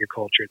contribute to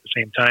agriculture at the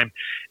same time.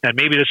 And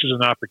maybe this is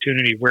an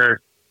opportunity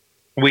where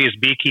we as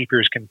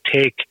beekeepers can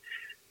take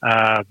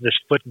this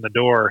foot in the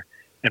door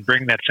and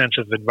bring that sense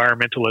of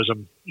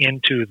environmentalism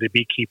into the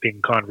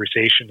beekeeping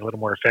conversation a little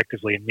more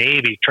effectively, and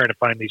maybe try to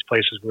find these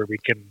places where we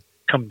can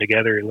come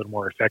together a little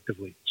more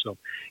effectively. So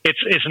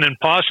it's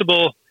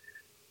impossible.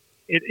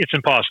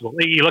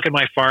 You look at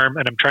my farm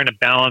and I'm trying to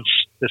balance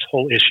this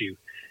whole issue,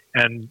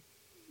 and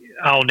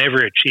I'll never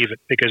achieve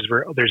it because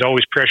there's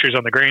always pressures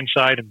on the grain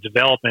side and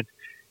development,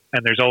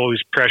 and there's always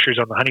pressures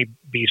on the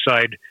honeybee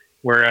side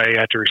where I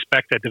have to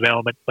respect that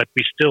development, but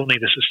we still need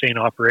to sustain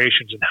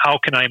operations. And how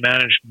can I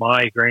manage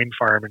my grain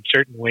farm in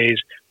certain ways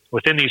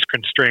within these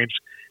constraints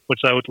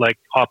without like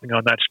hopping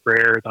on that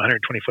sprayer, the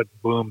 120-foot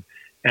boom,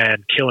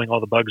 and killing all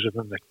the bugs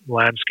within the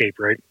landscape,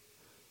 right?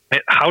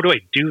 How do I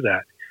do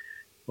that?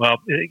 Well,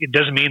 it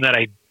doesn't mean that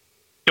I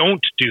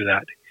don't do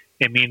that.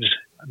 It means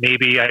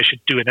maybe I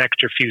should do an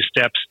extra few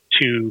steps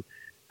to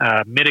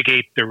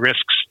mitigate the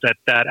risks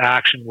that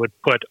action would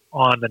put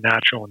on the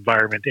natural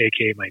environment,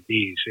 aka my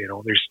bees.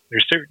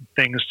 There's certain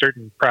things,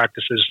 certain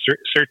practices,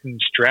 certain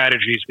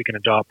strategies we can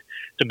adopt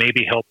to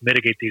maybe help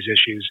mitigate these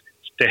issues,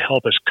 to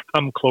help us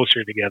come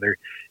closer together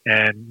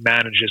and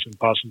manage this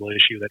impossible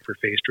issue that we're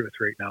faced with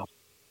right now.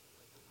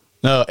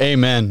 No,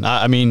 amen.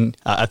 I mean,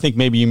 I think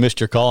maybe you missed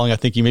your calling. I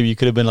think you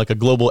could have been like a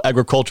global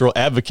agricultural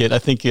advocate. I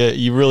think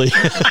you really,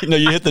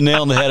 you hit the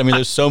nail on the head. I mean,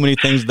 there's so many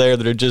things there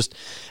that are just,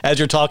 as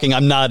you're talking,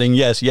 I'm nodding.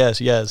 Yes,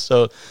 yes, yes.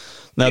 So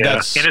now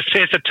that's, and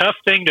it's a tough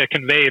thing to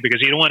convey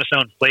because you don't want to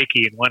sound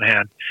flaky in one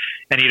hand,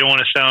 and you don't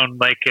want to sound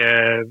like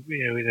a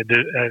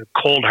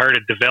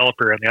cold-hearted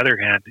developer on the other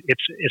hand.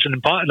 It's an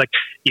impossible, like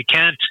you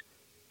can't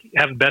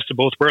have the best of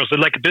both worlds.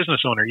 But like a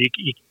business owner,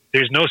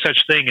 there's no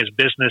such thing as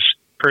business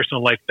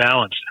personal life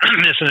balance.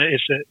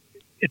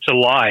 It's a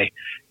lie.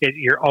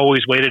 You're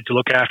always weighted to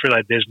look after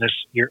that business.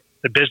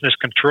 The business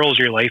controls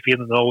your life,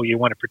 even though you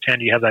want to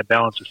pretend you have that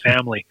balance of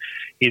family.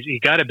 You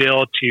got to be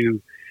able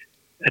to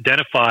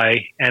identify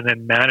and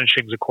then manage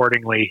things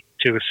accordingly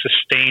to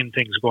sustain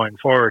things going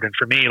forward. And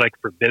for me, like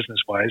for business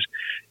wise,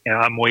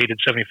 I'm weighted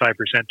 75%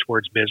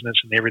 towards business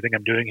and everything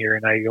I'm doing here,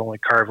 and I only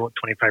carve out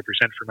 25%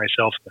 for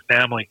myself and the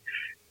family.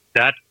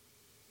 That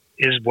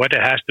is what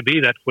it has to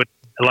be. That's what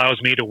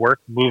allows me to work,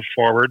 move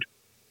forward.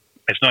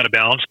 It's not a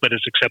balance, but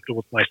it's acceptable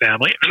with my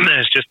family.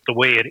 It's just the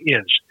way it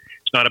is.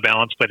 It's not a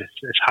balance, but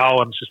it's how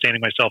I'm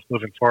sustaining myself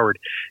moving forward.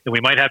 And we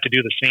might have to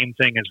do the same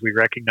thing as we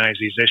recognize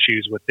these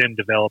issues within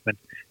development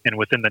and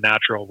within the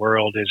natural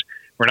world. Is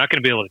we're not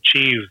going to be able to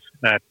achieve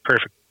that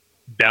perfect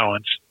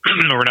balance.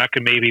 We're not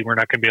going to be able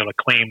to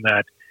claim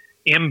that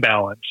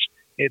imbalance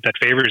that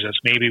favors us.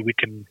 Maybe we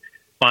can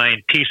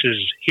find pieces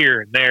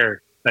here and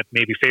there that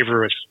maybe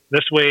favor us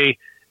this way,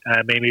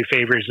 maybe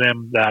favors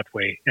them that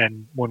way.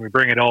 And when we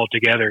bring it all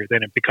together,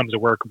 then it becomes a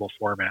workable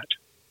format.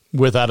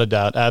 Without a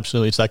doubt.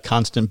 Absolutely. It's that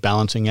constant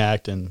balancing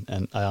act.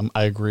 And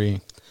I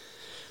agree.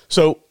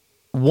 So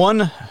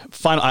one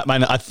final,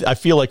 I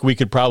feel like we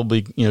could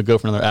probably, go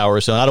for another hour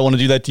or so. I don't want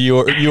to do that to you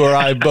or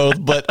I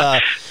both, but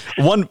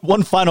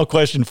one final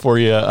question for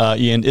you,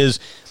 Ian, is,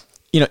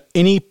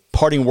 any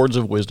parting words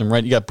of wisdom,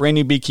 right? You got brand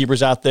new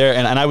beekeepers out there.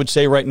 And I would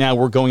say right now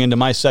we're going into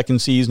my second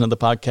season of the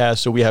podcast.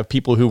 So we have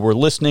people who were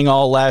listening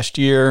all last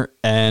year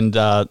and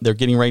they're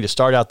getting ready to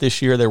start out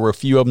this year. There were a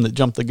few of them that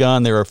jumped the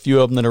gun. There are a few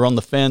of them that are on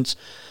the fence.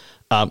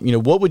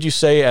 What would you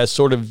say as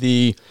sort of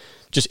any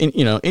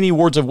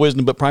words of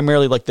wisdom, but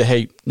primarily like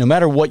hey, no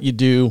matter what you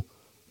do,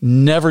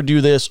 never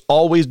do this,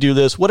 always do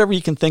this, whatever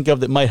you can think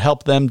of that might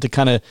help them to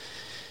kind of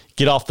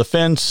get off the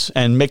fence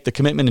and make the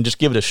commitment and just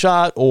give it a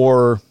shot,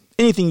 or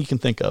anything you can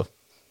think of?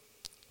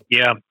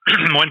 Yeah.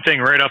 One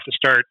thing right off the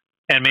start,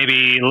 and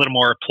maybe a little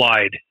more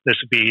applied. This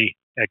would be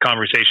a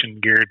conversation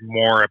geared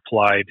more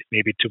applied,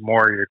 maybe to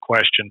more of your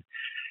question.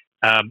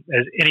 As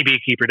any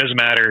beekeeper, it doesn't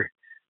matter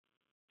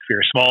if you're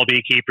a small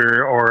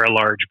beekeeper or a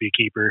large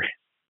beekeeper.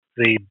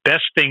 The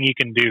best thing you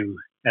can do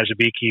as a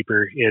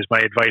beekeeper is, my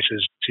advice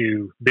is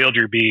to build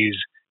your bees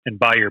and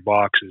buy your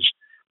boxes.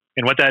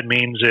 And what that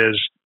means is,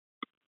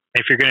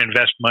 if you're going to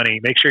invest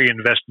money, make sure you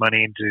invest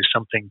money into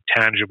something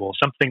tangible,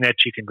 something that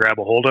you can grab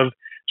a hold of,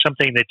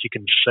 something that you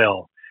can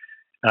sell.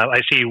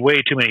 I see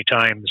way too many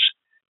times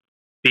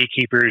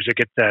beekeepers that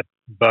get that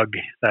bug,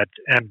 that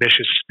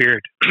ambitious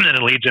spirit, and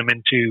it leads them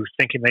into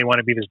thinking they want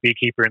to be this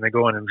beekeeper, and they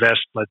go and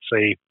invest, let's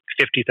say,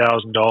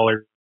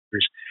 $50,000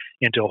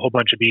 into a whole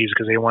bunch of bees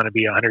because they want to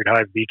be a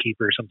 100-hive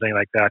beekeeper or something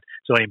like that.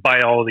 So they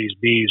buy all these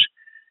bees,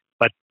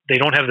 but they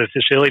don't have the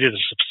facility to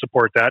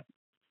support that,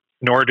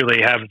 nor do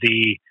they have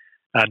the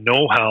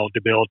know-how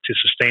to be able to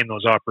sustain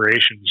those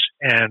operations,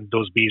 and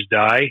those bees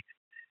die.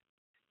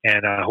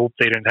 And I hope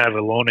they didn't have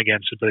a loan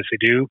against it, but if they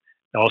do,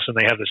 all of a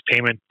sudden they have this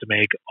payment to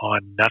make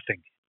on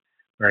nothing,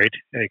 right?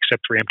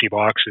 Except for empty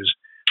boxes.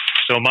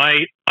 So my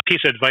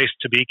piece of advice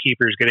to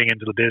beekeepers getting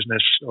into the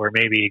business, or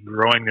maybe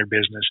growing their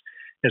business,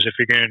 is if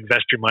you're going to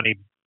invest your money,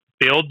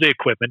 build the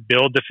equipment,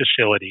 build the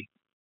facility,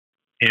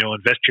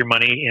 invest your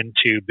money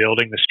into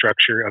building the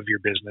structure of your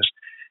business,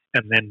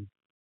 and then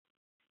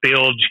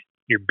build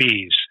your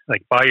bees.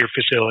 Like, buy your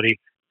facility,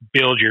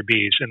 build your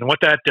bees. And what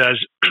that does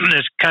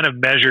is kind of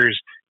measures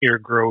your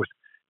growth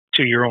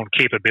to your own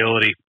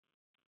capability.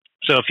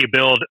 So if you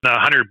build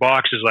 100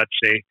 boxes, let's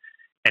say,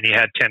 and you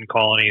had 10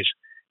 colonies,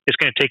 it's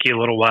going to take you a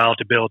little while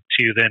to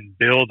then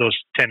build those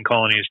 10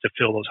 colonies to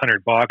fill those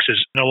 100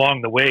 boxes. And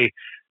along the way,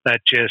 that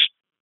just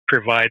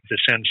provides the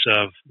sense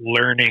of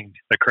learning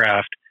the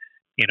craft.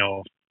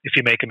 If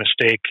you make a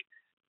mistake,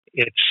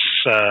 it's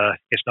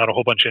not a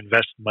whole bunch of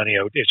invested money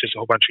out. It's just a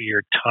whole bunch of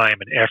your time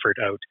and effort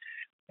out.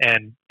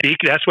 And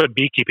that's what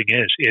beekeeping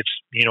is. It's,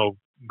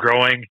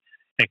 growing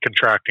and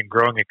contracting,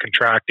 growing and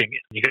contracting.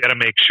 You got to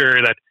make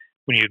sure that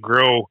when you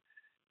grow,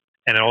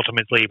 and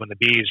ultimately when the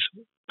bees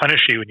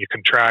punish you when you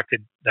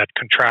contracted, that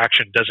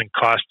contraction doesn't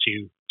cost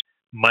you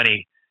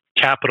money,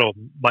 capital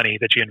money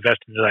that you invest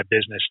into that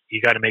business.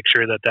 You got to make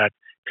sure that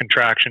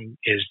contraction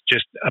is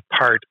just a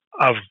part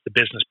of the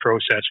business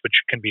process, which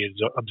can be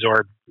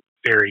absorbed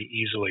very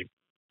easily.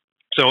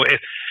 So in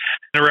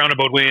a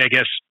roundabout way, I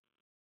guess,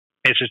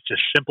 It's just as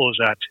simple as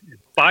that.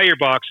 Buy your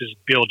boxes,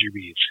 build your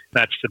bees.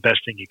 That's the best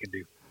thing you can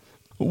do.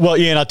 Well,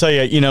 Ian, I'll tell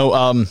you,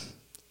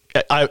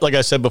 like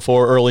I said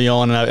before early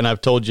on, and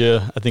I've told you,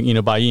 I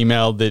think, by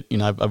email that,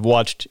 I've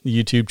watched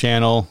the YouTube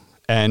channel,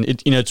 and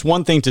it's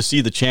one thing to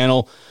see the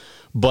channel,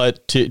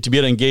 but to be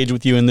able to engage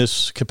with you in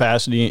this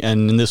capacity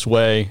and in this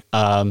way,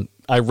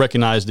 I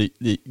recognize that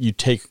you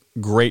take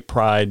great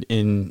pride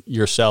in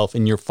yourself,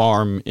 in your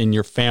farm, in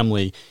your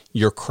family,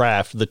 your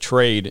craft, the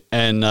trade.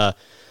 And,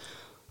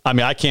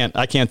 I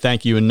can't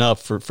thank you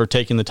enough for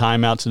taking the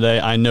time out today.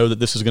 I know that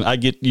this is I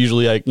get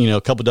usually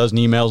a couple dozen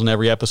emails in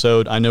every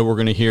episode. I know we're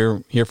going to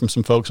hear from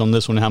some folks on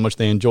this one, how much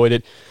they enjoyed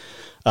it.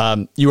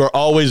 You are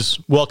always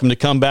welcome to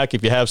come back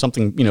if you have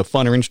something,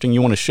 fun or interesting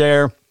you want to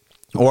share.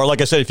 Or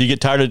like I said, if you get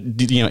tired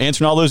of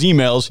answering all those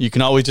emails, you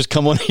can always just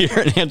come on here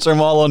and answer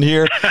them all on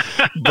here.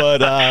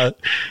 But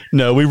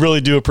no, we really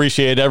do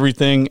appreciate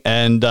everything,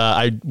 and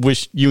I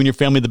wish you and your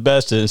family the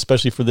best,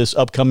 especially for this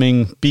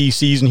upcoming bee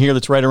season here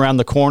that's right around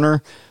the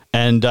corner.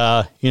 And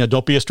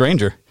don't be a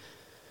stranger.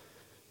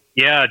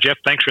 Yeah, Jeff,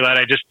 thanks for that.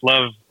 I just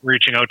love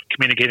reaching out,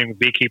 communicating with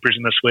beekeepers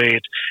in this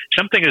way.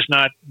 Something is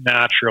not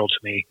natural to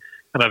me.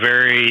 I'm a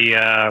very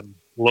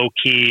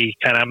low-key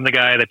I'm the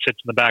guy that sits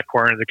in the back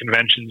corner of the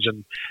conventions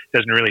and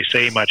doesn't really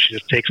say much,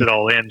 just takes it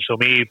all in. So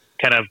me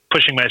kind of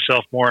pushing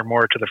myself more and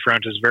more to the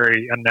front is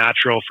very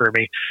unnatural for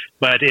me,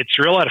 but it's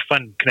a real lot of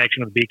fun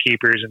connecting with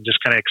beekeepers and just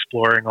kind of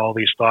exploring all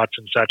these thoughts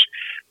and such.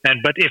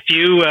 But if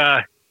you,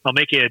 I'll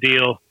make you a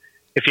deal.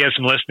 If you have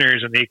some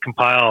listeners and they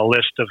compile a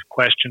list of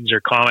questions or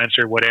comments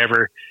or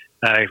whatever,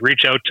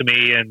 reach out to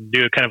me and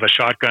do a kind of a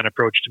shotgun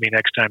approach to me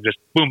next time. Just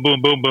boom,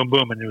 boom, boom, boom,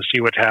 boom, and you'll see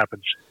what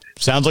happens.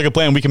 Sounds like a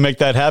plan. We can make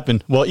that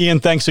happen. Well, Ian,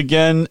 thanks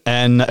again.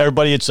 And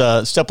everybody, it's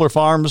Steppler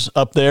Farms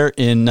up there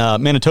in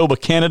Manitoba,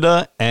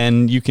 Canada.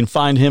 And you can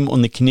find him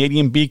on the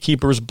Canadian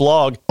Beekeepers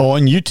blog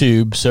on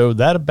YouTube. So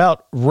that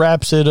about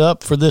wraps it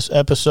up for this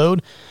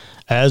episode.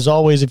 As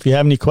always, if you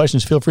have any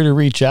questions, feel free to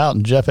reach out.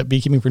 Jeff at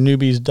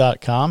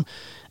beekeepingfornewbies.com.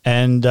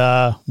 And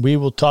we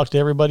will talk to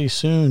everybody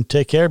soon.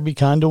 Take care. Be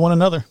kind to one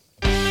another.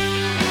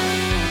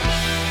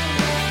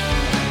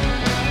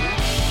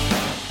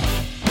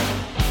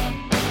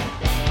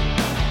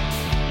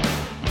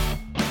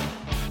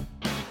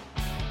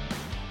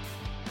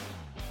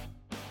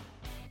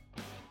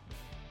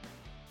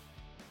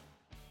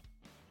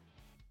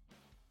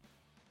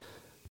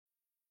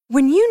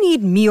 When you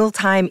need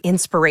mealtime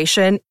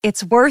inspiration,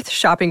 it's worth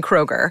shopping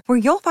Kroger, where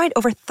you'll find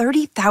over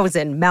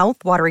 30,000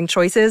 mouth-watering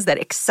choices that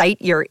excite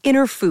your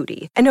inner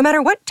foodie. And no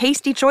matter what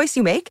tasty choice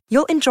you make,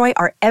 you'll enjoy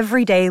our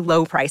everyday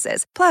low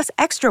prices, plus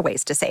extra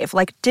ways to save,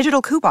 like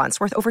digital coupons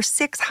worth over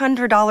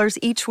 $600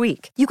 each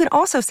week. You can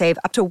also save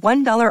up to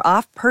 $1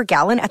 off per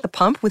gallon at the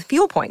pump with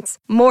fuel points.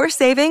 More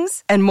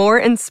savings and more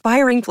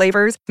inspiring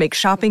flavors make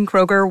shopping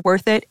Kroger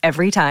worth it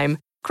every time.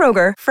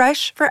 Kroger,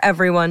 fresh for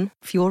everyone.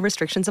 Fuel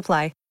restrictions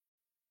apply.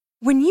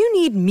 When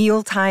you need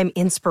mealtime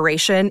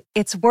inspiration,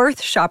 it's worth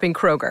shopping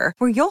Kroger,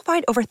 where you'll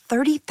find over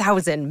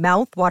 30,000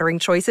 mouth-watering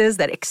choices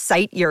that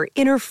excite your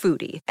inner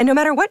foodie. And no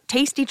matter what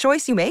tasty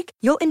choice you make,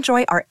 you'll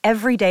enjoy our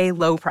everyday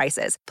low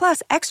prices,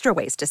 plus extra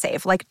ways to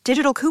save, like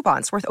digital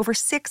coupons worth over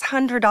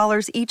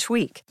 $600 each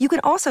week. You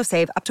can also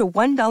save up to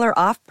 $1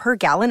 off per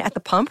gallon at the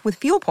pump with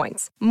fuel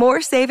points.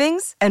 More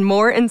savings and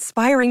more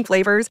inspiring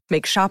flavors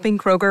make shopping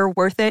Kroger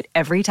worth it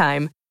every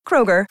time.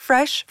 Kroger,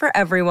 fresh for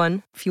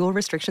everyone. Fuel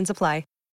restrictions apply.